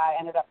end, I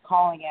ended up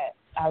calling it.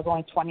 I was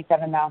only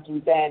 27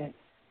 mountains in,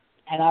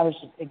 and I was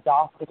just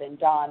exhausted and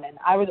done. And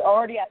I was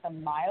already at the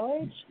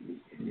mileage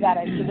that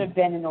I should have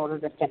been in order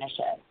to finish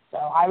it. So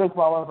I was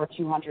well over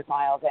 200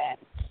 miles in,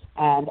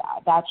 and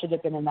that should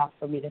have been enough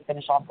for me to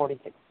finish all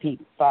 46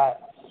 peaks. But,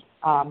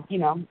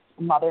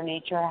 Mother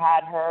Nature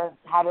had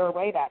her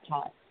way that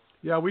time.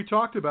 Yeah, we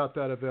talked about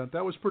that event.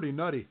 That was pretty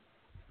nutty.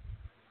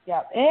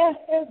 Yeah, it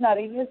was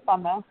nutty. It was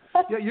fun, though.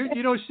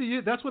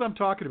 Yeah, that's what I'm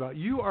talking about.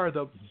 You are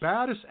the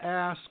baddest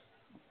ass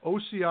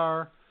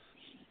OCR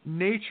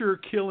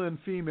nature-killing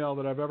female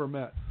that I've ever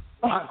met.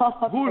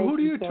 Who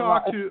do you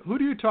talk to? Who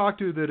do you talk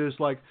to that is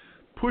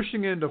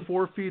pushing into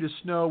 4 feet of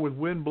snow with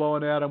wind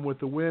blowing at them with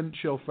the wind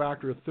chill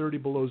factor of 30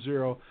 below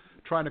zero,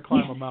 trying to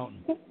climb a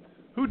mountain?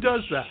 Who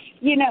does that?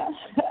 You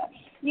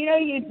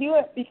do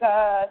it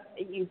because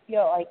you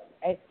feel like,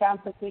 it sounds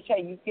so cliche,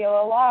 you feel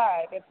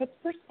alive. It puts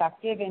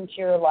perspective into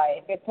your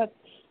life. It puts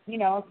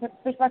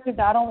perspective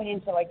not only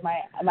into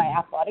my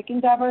athletic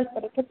endeavors,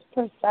 but it puts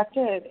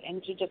perspective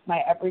into just my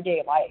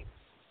everyday life.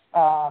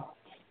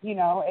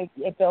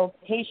 It builds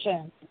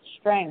patience,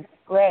 strength,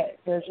 grit.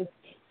 There's just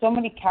so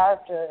many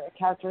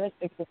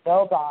characteristics to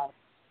build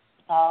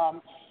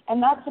on. And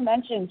not to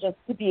mention just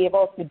to be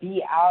able to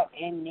be out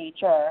in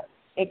nature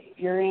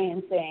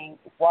experiencing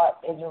what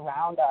is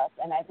around us.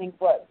 And I think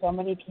what so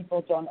many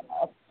people don't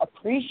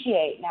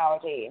appreciate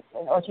nowadays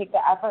or take the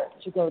effort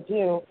to go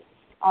do,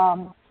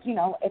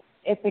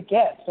 it's a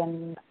gift.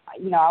 And,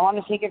 I want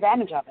to take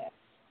advantage of it.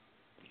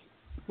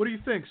 What do you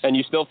think? And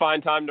you still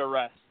find time to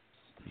rest.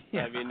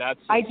 Yeah. I mean, that's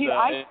just, I do.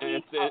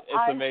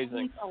 it's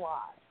amazing.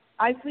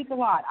 I sleep a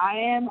lot.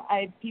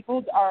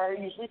 People are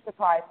usually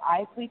surprised.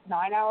 I sleep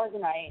 9 hours a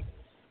night.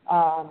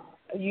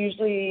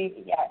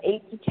 Usually,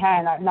 8 to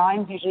 10.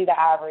 9's usually the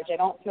average. I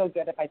don't feel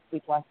good if I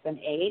sleep less than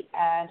 8.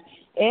 And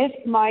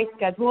if my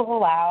schedule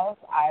allows,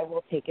 I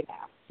will take a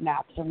nap.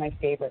 Naps are my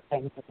favorite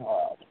things in the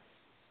world.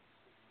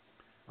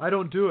 I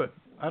don't do it.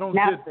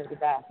 Naps are the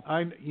best.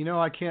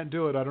 I can't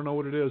do it. I don't know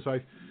what it is.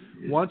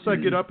 Once I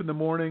get up in the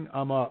morning,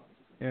 I'm up.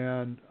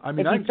 And I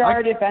mean, if you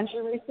start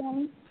adventure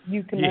racing,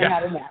 you can learn how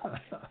to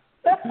nap.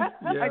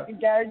 I can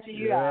guarantee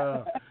you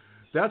that.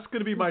 That's going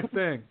to be my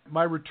thing.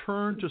 My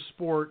return to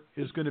sport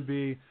is going to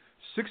be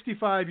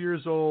 65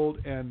 years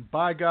old, and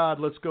by God,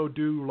 let's go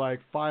do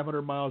like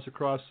 500 miles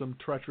across some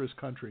treacherous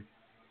country.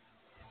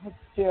 Let's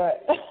do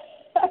it.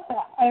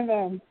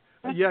 Amen.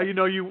 Yeah,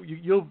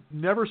 you'll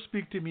never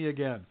speak to me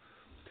again.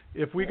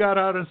 If we got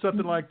out on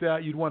something like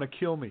that, you'd want to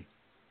kill me.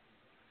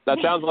 That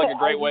sounds like a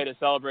great way to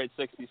celebrate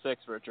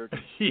 66, Richard.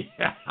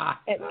 Yeah.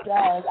 It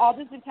does. I'll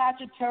just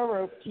attach a tow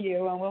rope to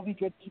you, and we'll be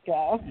good to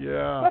go.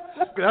 Yeah.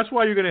 That's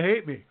why you're going to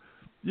hate me.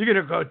 You're going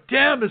to go,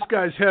 damn, this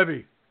guy's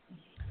heavy.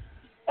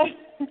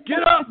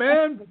 Get up,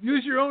 man.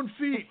 Use your own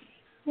feet.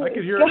 I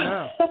can hear it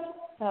now.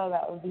 Oh,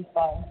 that would be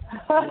fun.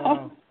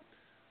 Wow.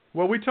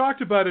 Well, we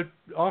talked about it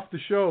off the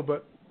show,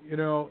 but,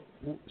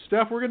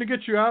 Steph, we're going to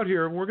get you out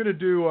here, and we're going to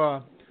do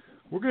a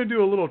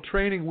little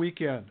training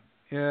weekend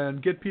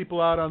and get people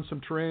out on some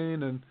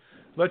terrain and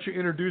let you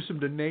introduce them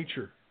to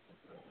nature.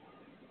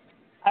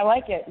 I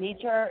like it.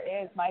 Nature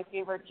is my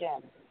favorite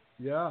gym.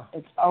 Yeah.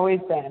 It's always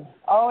been,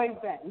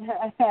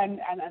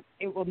 and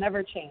it will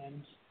never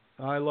change.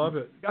 I love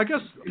it. I guess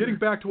getting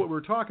back to what we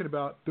were talking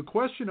about, the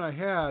question I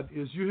had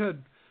is you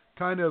had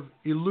kind of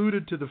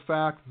alluded to the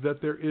fact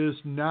that there is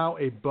now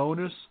a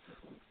bonus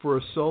for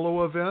a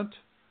solo event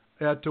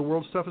at the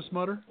World's Toughest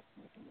Mudder.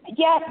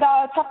 Yes,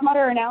 the Tough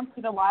Mudder announced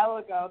it a while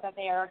ago that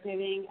they are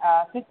giving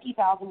a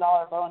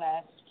 $50,000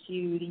 bonus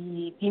to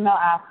the female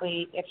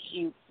athlete if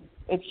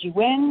she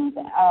wins,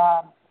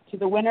 to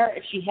the winner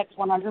if she hits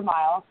 100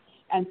 miles,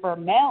 and for a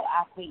male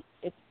athlete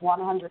it's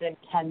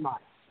 110 miles.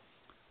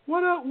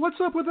 What's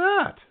up with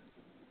that?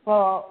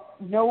 Well,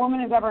 no woman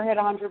has ever hit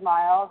 100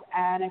 miles,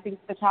 and I think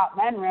the top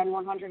men ran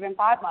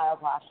 105 miles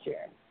last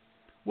year.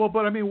 Well,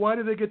 but I mean, why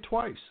do they get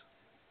twice?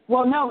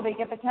 Well, no, they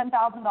get the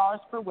 $10,000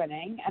 for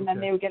winning, and then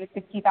they would get a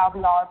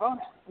 $50,000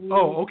 bonus.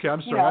 Okay.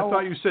 I'm sorry. I thought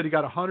you said he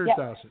got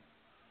 100,000.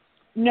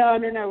 Yeah.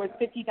 No. It's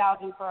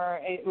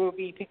it would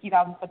be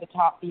 $50,000 for the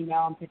top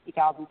female and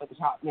 $50,000 for the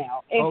top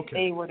male if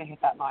they were to hit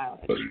that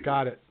mileage.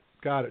 Got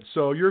it.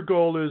 So your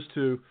goal is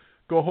to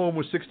go home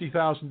with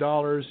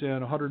 $60,000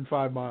 and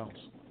 105 miles.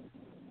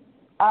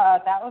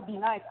 That would be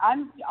nice.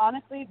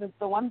 Honestly,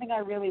 the one thing I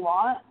really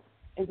want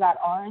is that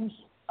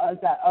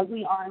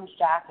ugly orange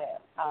jacket.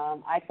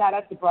 I sat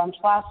at the brunch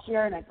last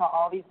year and I saw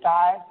all these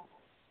guys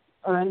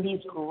earn these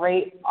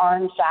great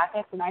orange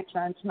jackets, and I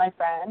turned to my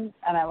friend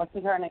and I looked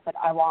at her and I said,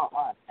 I want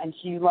one. And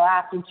she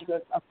laughed and she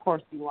goes, of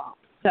course you won't.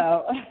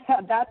 So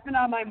that's been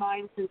on my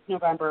mind since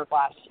November of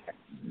last year.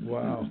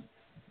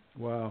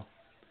 Wow.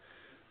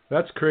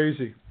 That's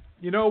crazy.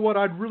 You know what?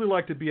 I'd really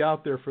like to be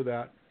out there for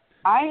that.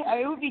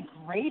 It would be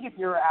great if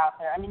you were out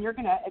there. I mean,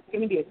 it's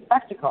gonna be a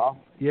spectacle.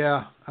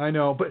 Yeah, I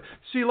know. But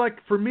see, like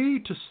for me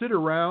to sit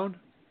around,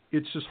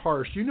 it's just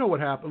harsh. You know what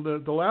happened?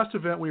 The last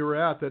event we were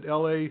at, that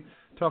LA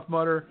Tough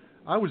Mudder,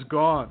 I was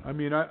gone. I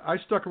mean, I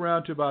stuck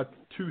around to about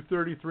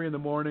 2:33 in the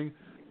morning,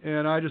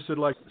 and I just said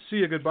see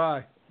you,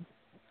 goodbye.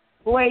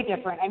 Way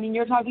different. I mean,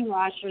 you're talking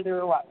last year there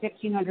were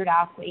 1,500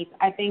 athletes.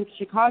 I think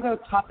Chicago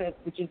Toughest,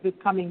 which is this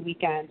coming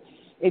weekend,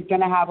 is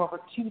going to have over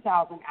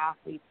 2,000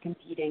 athletes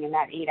competing in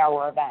that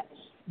 8-hour event.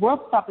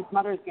 World's Toughest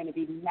Mudder is going to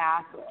be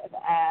massive.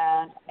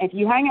 And if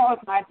you hang out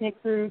with my pit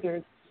crew,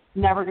 there's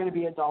never going to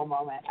be a dull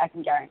moment. I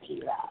can guarantee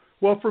you that.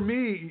 Well, for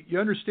me, you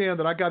understand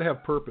that I got to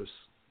have purpose.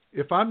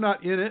 If I'm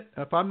not in it,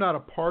 if I'm not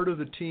a part of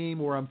the team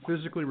where I'm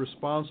physically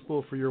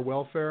responsible for your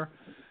welfare,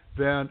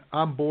 then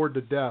I'm bored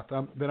to death.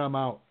 Then I'm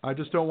out. I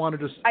just don't want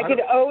to just... I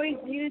could always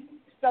use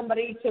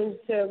somebody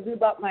to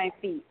lube up my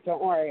feet.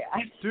 Don't worry.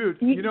 Dude,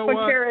 you know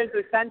what? Care is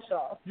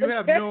essential. You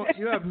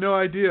have no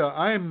idea.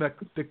 I am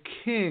the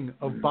king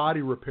of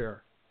body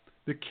repair.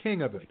 The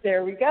king of it.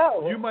 There we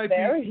go.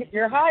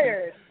 You're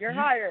hired.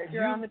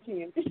 You're on the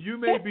team. You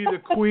may be the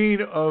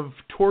queen of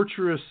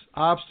tortuous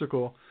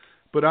obstacle,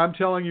 but I'm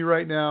telling you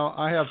right now,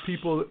 I have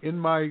people in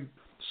my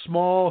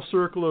small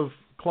circle of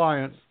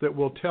clients that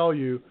will tell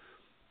you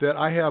that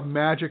I have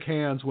magic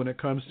hands when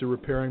it comes to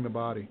repairing the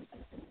body.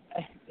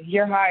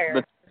 You're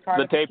hired.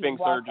 The taping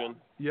surgeon.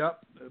 Yep.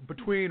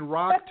 Between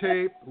rock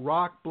tape,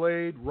 rock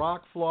blade,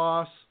 rock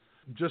floss,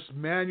 just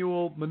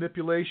manual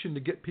manipulation to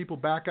get people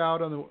back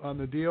out on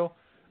the deal,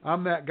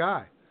 I'm that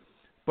guy.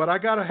 But I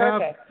gotta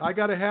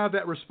have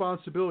that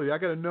responsibility. I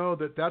gotta know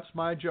that that's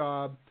my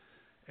job,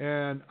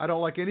 and I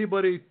don't like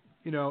anybody.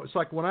 It's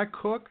like when I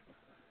cook,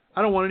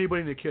 I don't want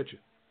anybody in the kitchen.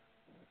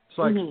 It's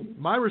like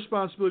my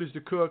responsibility is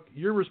to cook,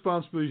 your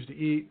responsibility is to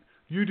eat.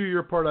 You do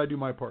your part, I do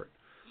my part.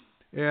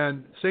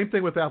 And same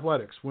thing with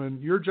athletics. When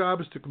your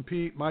job is to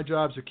compete, my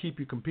job is to keep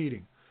you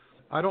competing.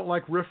 I don't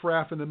like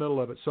riffraff in the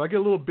middle of it. So I get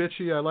a little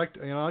bitchy. I like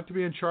to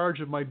be in charge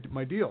of my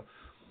deal.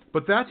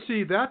 But that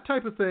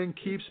type of thing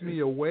keeps me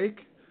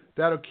awake.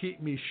 That'll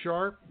keep me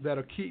sharp.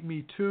 That'll keep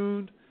me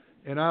tuned.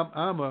 And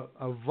I'm a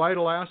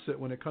vital asset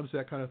when it comes to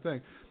that kind of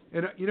thing.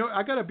 And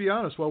I got to be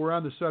honest. While we're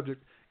on the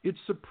subject, it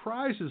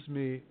surprises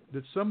me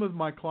that some of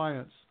my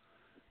clients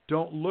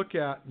don't look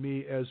at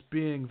me as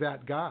being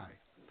that guy.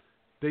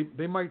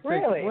 They might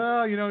think,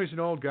 well, he's an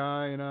old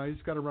guy,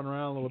 he's got to run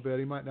around a little bit.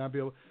 He might not be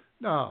able.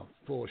 No,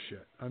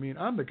 bullshit. I mean,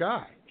 I'm the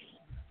guy.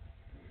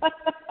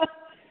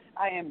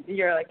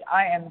 You're like,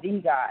 I am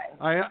the guy.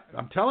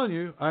 I'm telling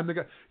you, I'm the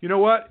guy. You know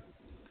what?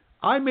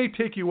 I may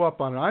take you up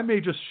on it. I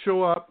may just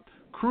show up,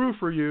 crew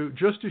for you,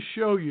 just to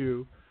show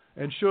you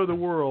and show the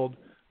world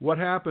what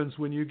happens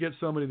when you get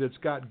somebody that's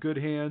got good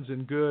hands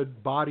and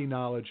good body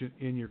knowledge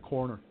in your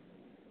corner.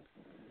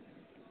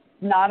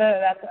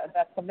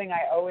 That's something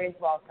I always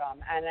welcome,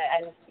 and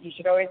you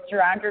should always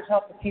surround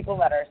yourself with people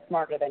that are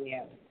smarter than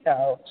you.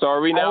 So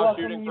are we now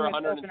shooting for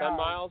 110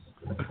 miles?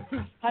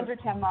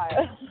 110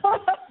 miles.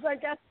 I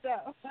guess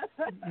so.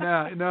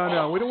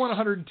 No. We don't want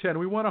 110.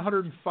 We want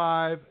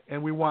 105,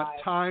 and we want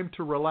time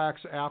to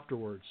relax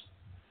afterwards.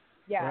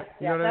 Yeah,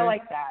 right? I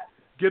like that.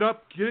 Get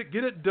up,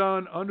 get it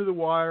done under the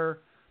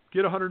wire.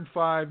 Get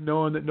 105,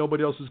 knowing that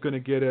nobody else is going to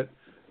get it.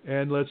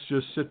 And let's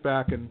just sit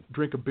back and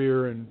drink a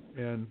beer,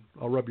 and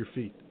I'll rub your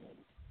feet.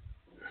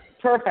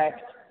 Perfect.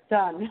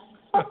 Done.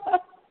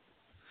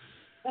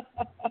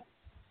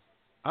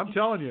 I'm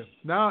telling you.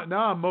 Now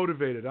I'm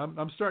motivated.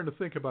 I'm starting to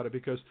think about it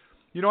because,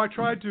 I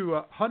tried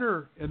to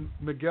Hunter and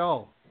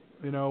Miguel,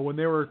 when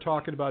they were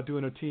talking about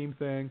doing a team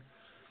thing.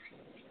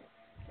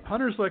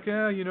 Hunter's like,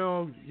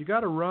 you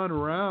got to run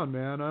around,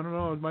 man. I don't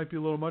know. It might be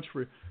a little much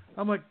for you.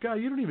 I'm like, God,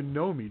 you don't even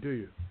know me, do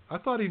you? I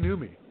thought he knew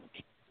me.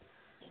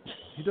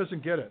 He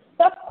doesn't get it.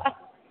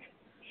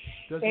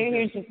 Maybe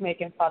he was just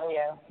making fun of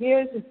you. He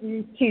was just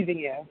teasing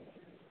you.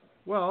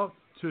 Well,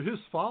 to his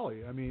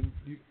folly. I mean,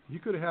 he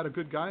could have had a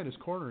good guy in his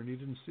corner and he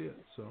didn't see it.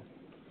 So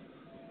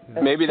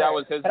maybe that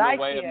was his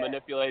way of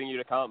manipulating you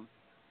to come.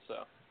 So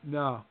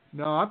no.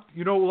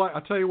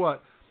 I'll tell you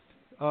what.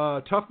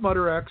 Tough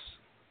Mudder X,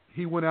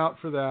 he went out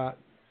for that,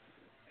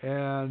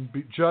 and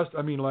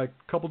like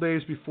a couple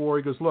days before,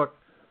 he goes, look,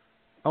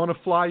 I want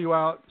to fly you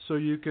out so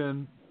you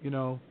can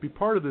be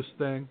part of this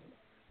thing.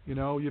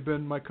 You've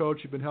been my coach.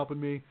 You've been helping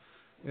me,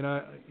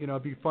 and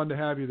it'd be fun to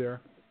have you there.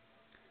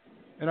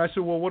 And I said,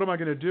 well, what am I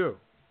going to do?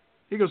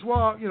 He goes,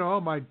 well,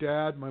 my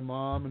dad, my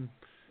mom, and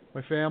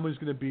my family's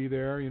going to be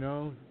there.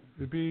 You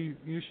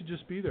should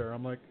just be there.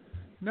 I'm like,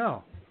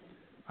 no,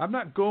 I'm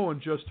not going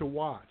just to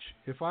watch.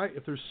 If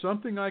there's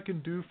something I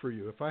can do for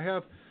you, if I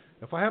have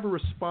a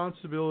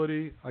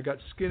responsibility, I got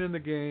skin in the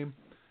game,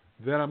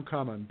 then I'm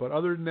coming. But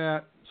other than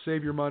that,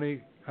 save your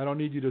money. I don't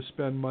need you to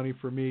spend money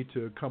for me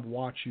to come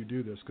watch you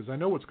do this because I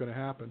know what's going to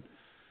happen.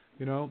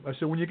 I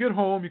said, when you get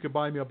home, you can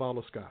buy me a bottle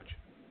of scotch.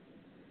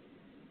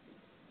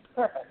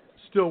 Perfect.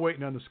 Still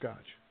waiting on the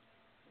scotch.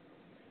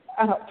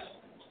 Oh.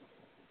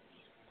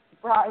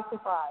 Surprise.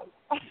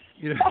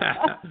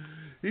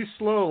 He's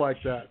slow like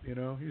that,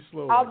 He's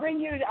slow. I'll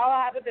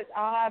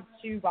have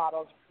 2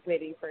 bottles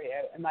waiting for you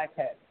in my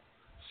pit.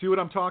 See what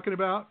I'm talking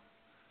about?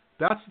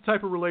 That's the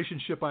type of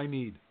relationship I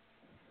need.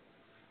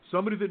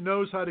 Somebody that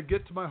knows how to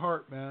get to my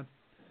heart, man.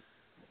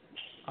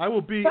 I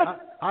will be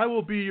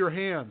your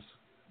hands.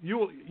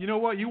 You know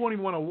what? You won't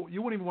even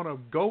want to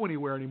go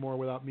anywhere anymore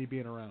without me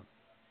being around.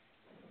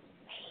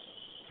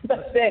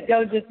 That's it.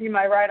 You'll just be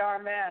my right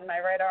arm man, my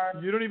right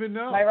arm. You don't even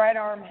know. My right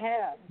arm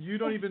hand. You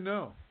don't even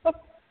know.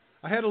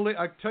 I had a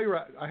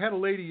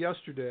lady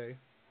yesterday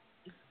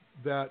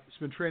that's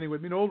been training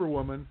with me, an older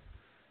woman,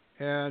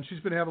 and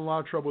she's been having a lot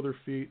of trouble with her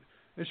feet.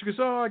 And she goes,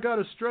 oh, I got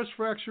a stress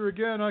fracture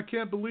again. I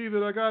can't believe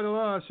it. I got it.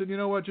 I said, you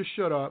know what? Just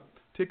shut up.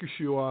 Take your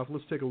shoe off.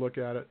 Let's take a look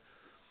at it.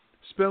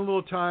 Spent a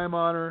little time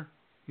on her.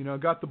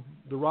 Got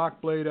the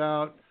rock blade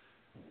out.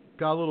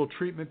 Got a little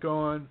treatment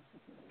going.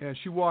 And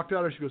she walked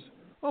out and she goes,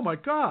 oh, my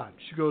God.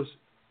 She goes,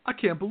 I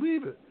can't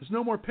believe it. There's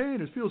no more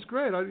pain. It feels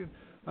great.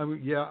 I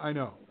mean, yeah, I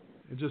know.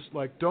 It's just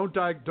like, don't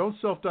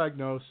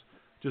self-diagnose.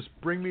 Just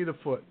bring me the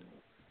foot.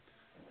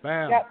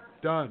 Bam. Yep.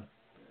 Done.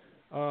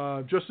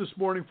 Just this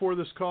morning for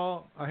this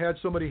call, I had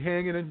somebody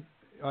hanging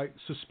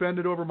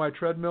suspended over my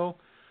treadmill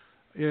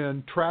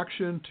in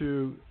traction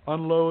to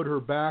unload her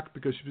back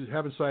because she was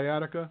having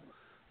sciatica.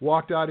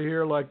 Walked out of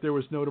here like there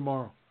was no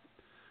tomorrow.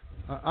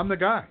 I'm the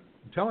guy.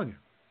 I'm telling you.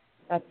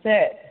 That's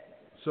it.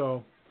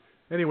 So,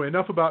 anyway,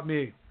 enough about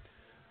me.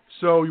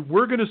 So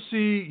we're going to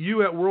see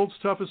you at World's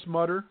Toughest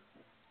Mudder.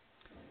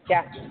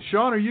 Yeah.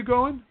 Sean, are you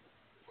going?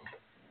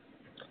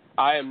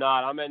 I am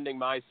not. I'm ending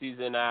my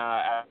season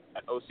at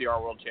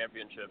OCR World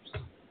Championships,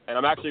 and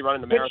I'm actually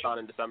running the marathon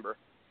in December.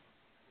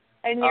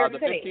 In New York the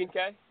City?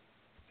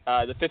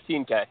 15K? The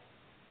 15K.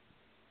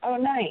 Oh,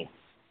 nice.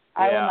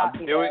 I will not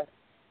be there.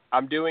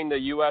 I'm doing the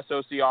US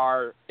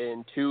OCR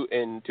in 2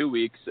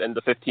 weeks and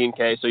the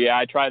 15K. So yeah,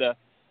 I try to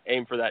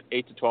aim for that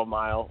 8 to 12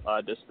 mile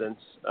distance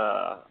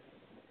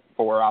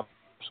for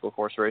obstacle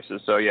course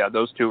races. So yeah,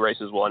 those 2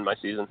 races will end my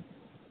season.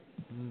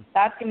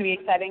 That's going to be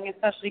exciting,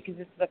 especially because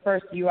it's the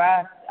first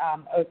US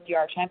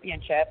OCR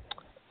championship.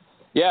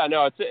 Yeah,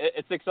 no,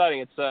 it's exciting.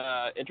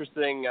 It's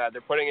interesting.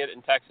 They're putting it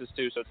in Texas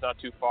too, so it's not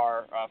too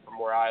far from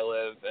where I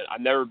live. And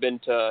I've never been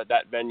to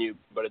that venue,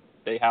 but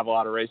they have a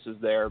lot of races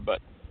there.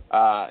 But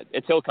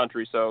it's hill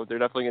country, so they're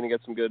definitely going to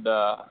get some good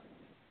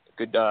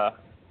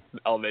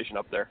elevation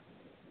up there.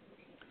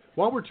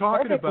 While we're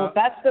talking about, well,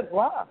 that's good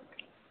luck.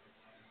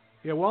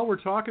 Yeah, while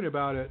we're talking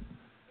about it,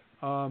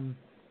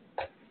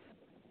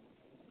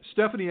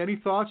 Stefanie, any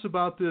thoughts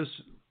about this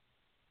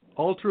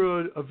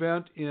ultra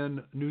event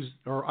in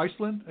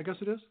Iceland? I guess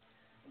it is.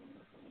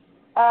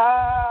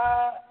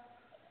 I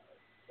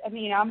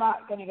mean, I'm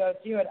not going to go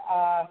do it.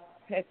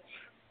 It's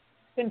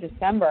in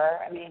December.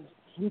 I mean,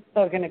 I'm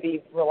still going to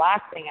be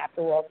relaxing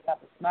after World's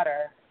Toughest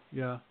Mudder.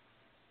 Yeah.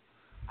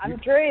 I'm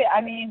curious.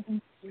 I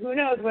mean, who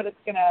knows what it's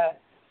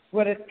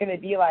gonna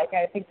be like?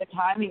 I think the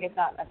timing is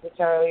not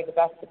necessarily the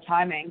best of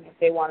timing if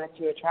they wanted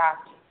to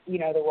attract, the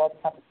World's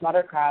Toughest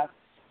Mudder crowd.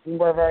 And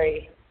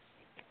I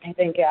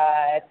think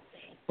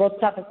World's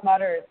Toughest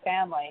Mudder is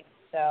family,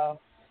 so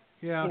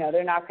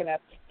they're not going to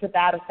put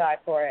that aside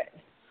for it.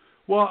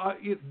 Well,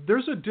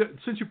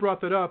 since you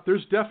brought that up,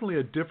 there's definitely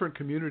a different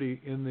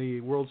community in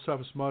the World's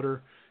Toughest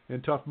Mudder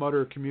and Tough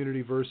Mudder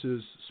community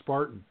versus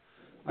Spartan.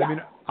 Yeah.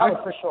 I mean,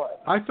 for sure.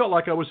 I felt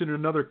like I was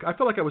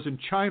in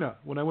China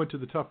when I went to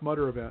the Tough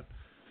Mudder event.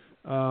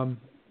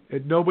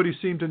 Nobody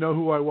seemed to know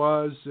who I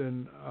was,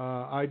 and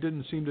I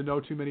didn't seem to know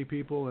too many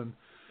people, and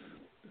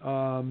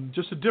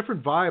just a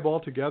different vibe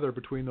altogether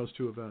between those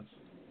 2 events.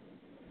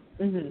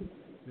 Mhm.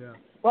 Yeah.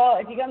 Well,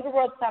 if you come to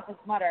World's Toughest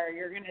Mudder,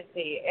 you're going to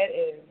see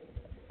it is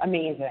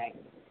amazing.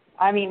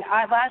 I mean,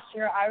 last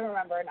year I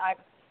remember, and I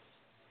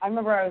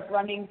remember I was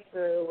running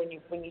through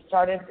when you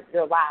started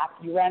your lap,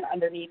 you ran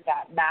underneath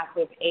that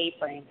massive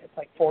A-frame. It's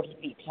like 40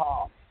 feet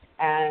tall,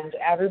 and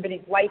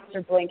everybody's lights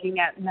are blinking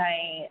at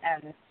night,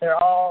 and they're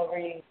all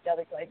reading the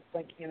other lights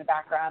blinking in the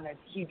background. There's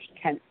a huge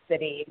tent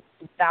city,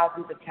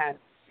 thousands of tents,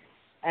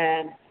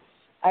 and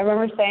I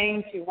remember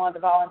saying to one of the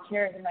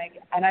volunteers,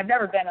 and I've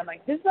never been, I'm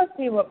like, this must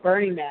be what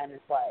Burning Man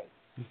is like,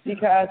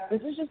 because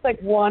this is just like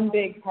one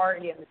big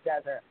party in the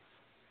desert,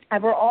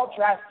 and we're all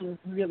dressed in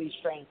really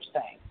strange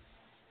things.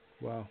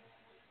 Wow.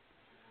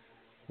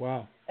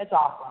 It's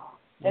awesome.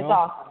 It's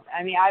awesome.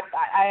 I mean, I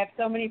have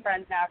so many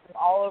friends now from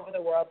all over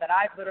the world that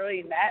I've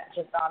literally met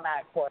just on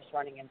that course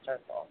running in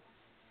circles.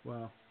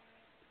 Wow.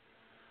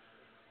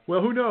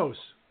 Well, who knows?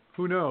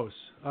 Who knows?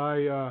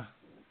 I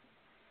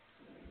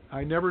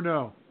never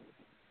know.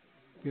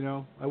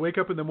 I wake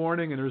up in the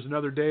morning and there's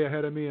another day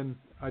ahead of me, and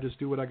I just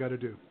do what I got to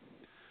do.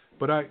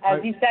 But as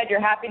you said, you're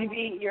happy to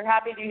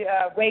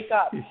wake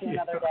up to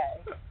another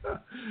day.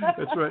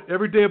 That's right.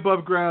 Every day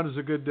above ground is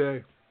a good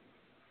day.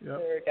 Yep.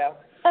 There we go.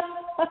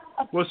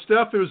 Well,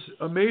 Steph, it was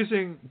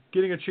amazing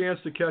getting a chance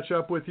to catch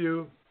up with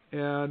you,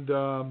 and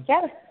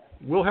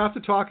we'll have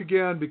to talk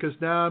again, because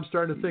now I'm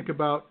starting to think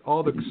about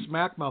all the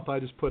smack mouth I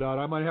just put out.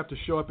 I might have to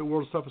show up at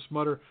World's Toughest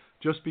Mudder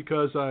just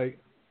because I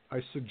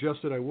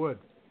suggested I would.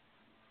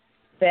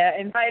 The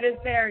invite is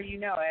there, you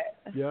know it.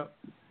 Yep.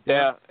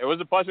 Yeah, it was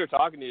a pleasure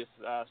talking to you,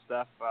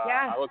 Steph.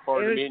 I look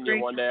forward to meeting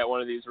you one day at one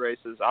of these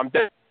races. I'm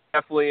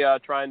definitely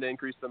trying to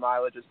increase the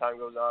mileage as time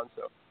goes on,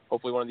 so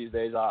hopefully one of these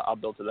days I'll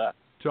build to that.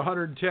 To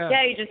 110.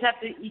 Yeah, you just have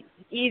to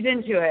ease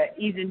into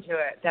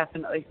it.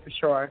 Definitely, for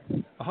sure.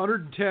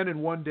 110 in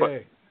one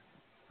day.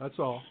 That's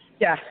all.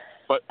 Yeah.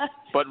 But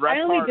I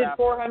only did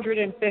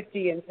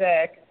 450 in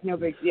 6. No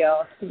big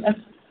deal.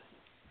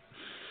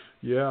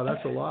 Yeah,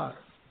 that's a lot.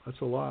 But it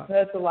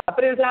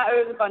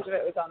was a bunch of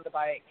it was on the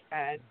bike,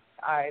 and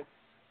I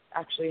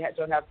actually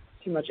don't have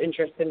too much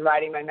interest in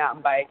riding my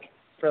mountain bike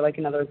for like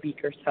another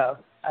week or so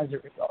as a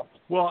result.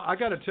 Well, I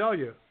got to tell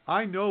you,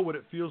 I know what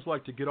it feels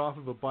like to get off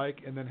of a bike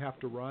and then have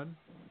to run,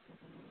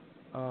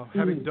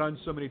 having done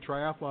so many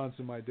triathlons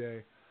in my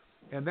day,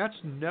 and that's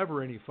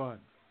never any fun.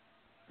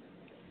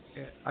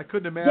 I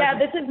couldn't imagine. Yeah,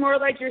 this is more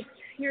like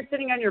you're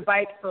sitting on your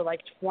bike for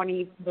like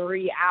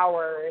 23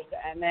 hours,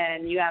 and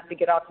then you have to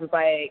get off your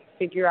bike,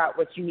 figure out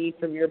what you need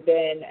from your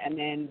bin, and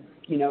then,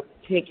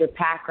 take your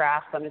pack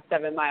raft on a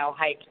 7-mile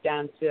hike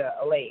down to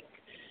a lake.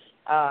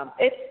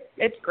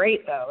 It's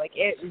great, though. Like,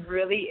 it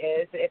really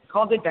is. It's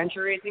called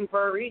adventure racing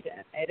for a reason.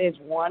 It is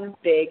one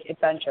big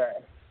adventure.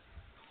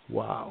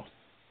 Wow.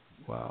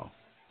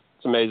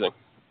 It's amazing.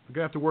 I'm going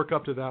to have to work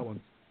up to that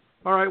one.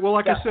 All right. Well,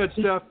 like I said,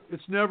 Steph,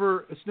 it's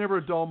never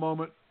a dull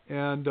moment,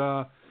 and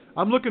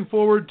I'm looking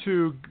forward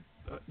to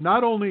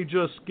not only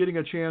just getting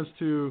a chance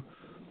to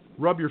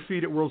rub your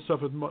feet at World's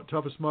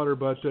Toughest Mudder,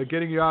 but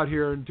getting you out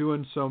here and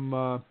doing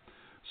some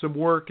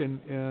work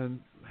and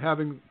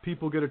having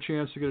people get a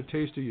chance to get a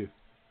taste of you.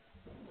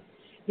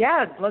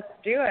 Yeah, let's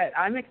do it.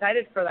 I'm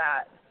excited for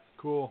that.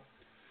 Cool.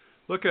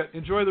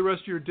 Enjoy the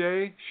rest of your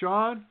day.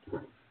 Sean,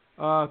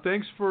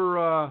 thanks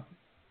for,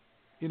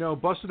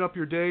 busting up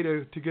your day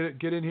to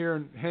get in here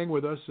and hang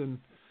with us. And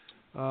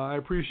I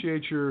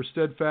appreciate your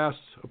steadfast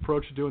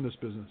approach to doing this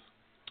business.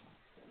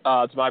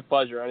 It's my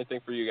pleasure. Anything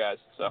for you guys.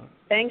 So.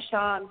 Thanks,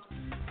 Sean.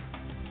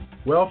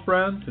 Well,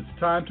 friends, it's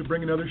time to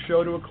bring another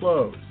show to a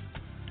close.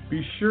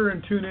 Be sure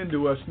and tune in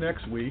to us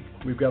next week.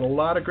 We've got a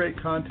lot of great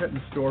content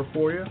in store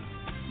for you.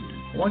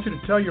 I want you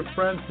to tell your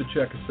friends to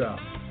check us out.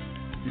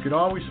 You can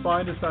always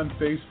find us on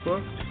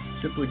Facebook.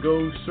 Simply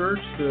go search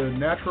the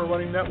Natural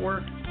Running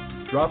Network.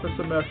 Drop us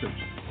a message.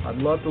 I'd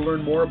love to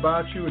learn more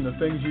about you and the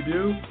things you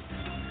do.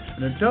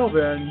 And until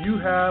then, you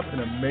have an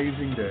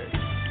amazing day.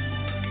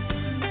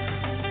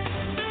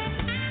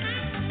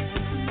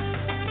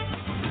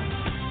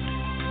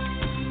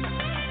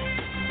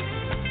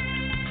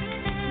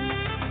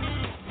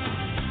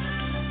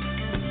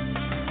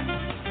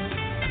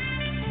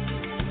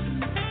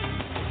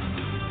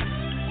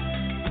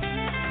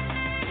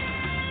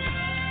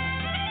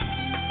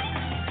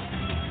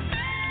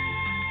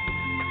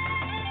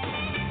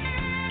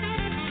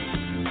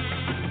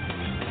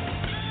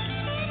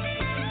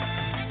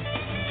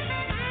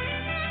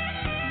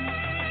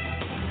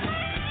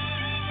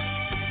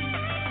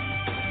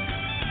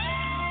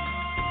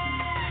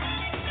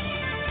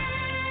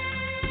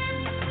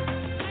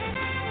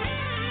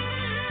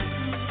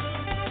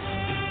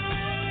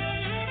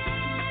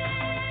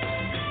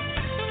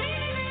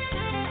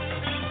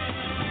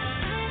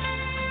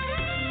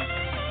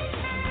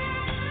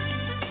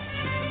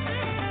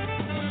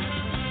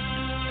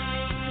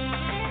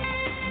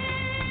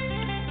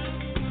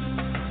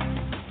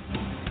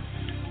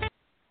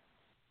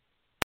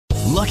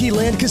 Lucky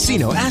Land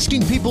Casino,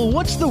 asking people,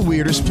 what's the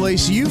weirdest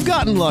place you've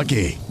gotten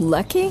lucky?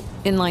 Lucky?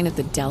 In line at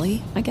the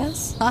deli, I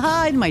guess?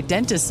 Aha, in my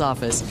dentist's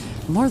office.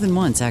 More than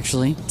once,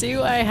 actually.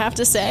 Do I have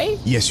to say?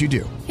 Yes, you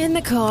do. In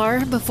the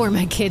car before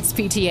my kids'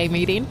 PTA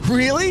meeting.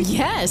 Really?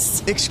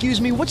 Yes. Excuse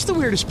me, what's the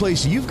weirdest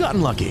place you've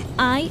gotten lucky?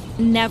 I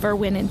never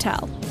win and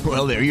tell.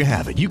 Well, there you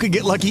have it. You can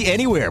get lucky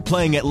anywhere,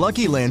 playing at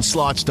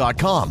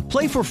LuckyLandSlots.com.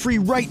 Play for free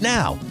right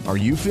now. Are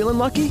you feeling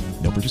lucky?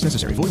 No purchase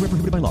necessary. Void where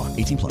prohibited by law.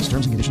 18+.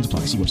 Terms and conditions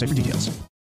apply. See website for details.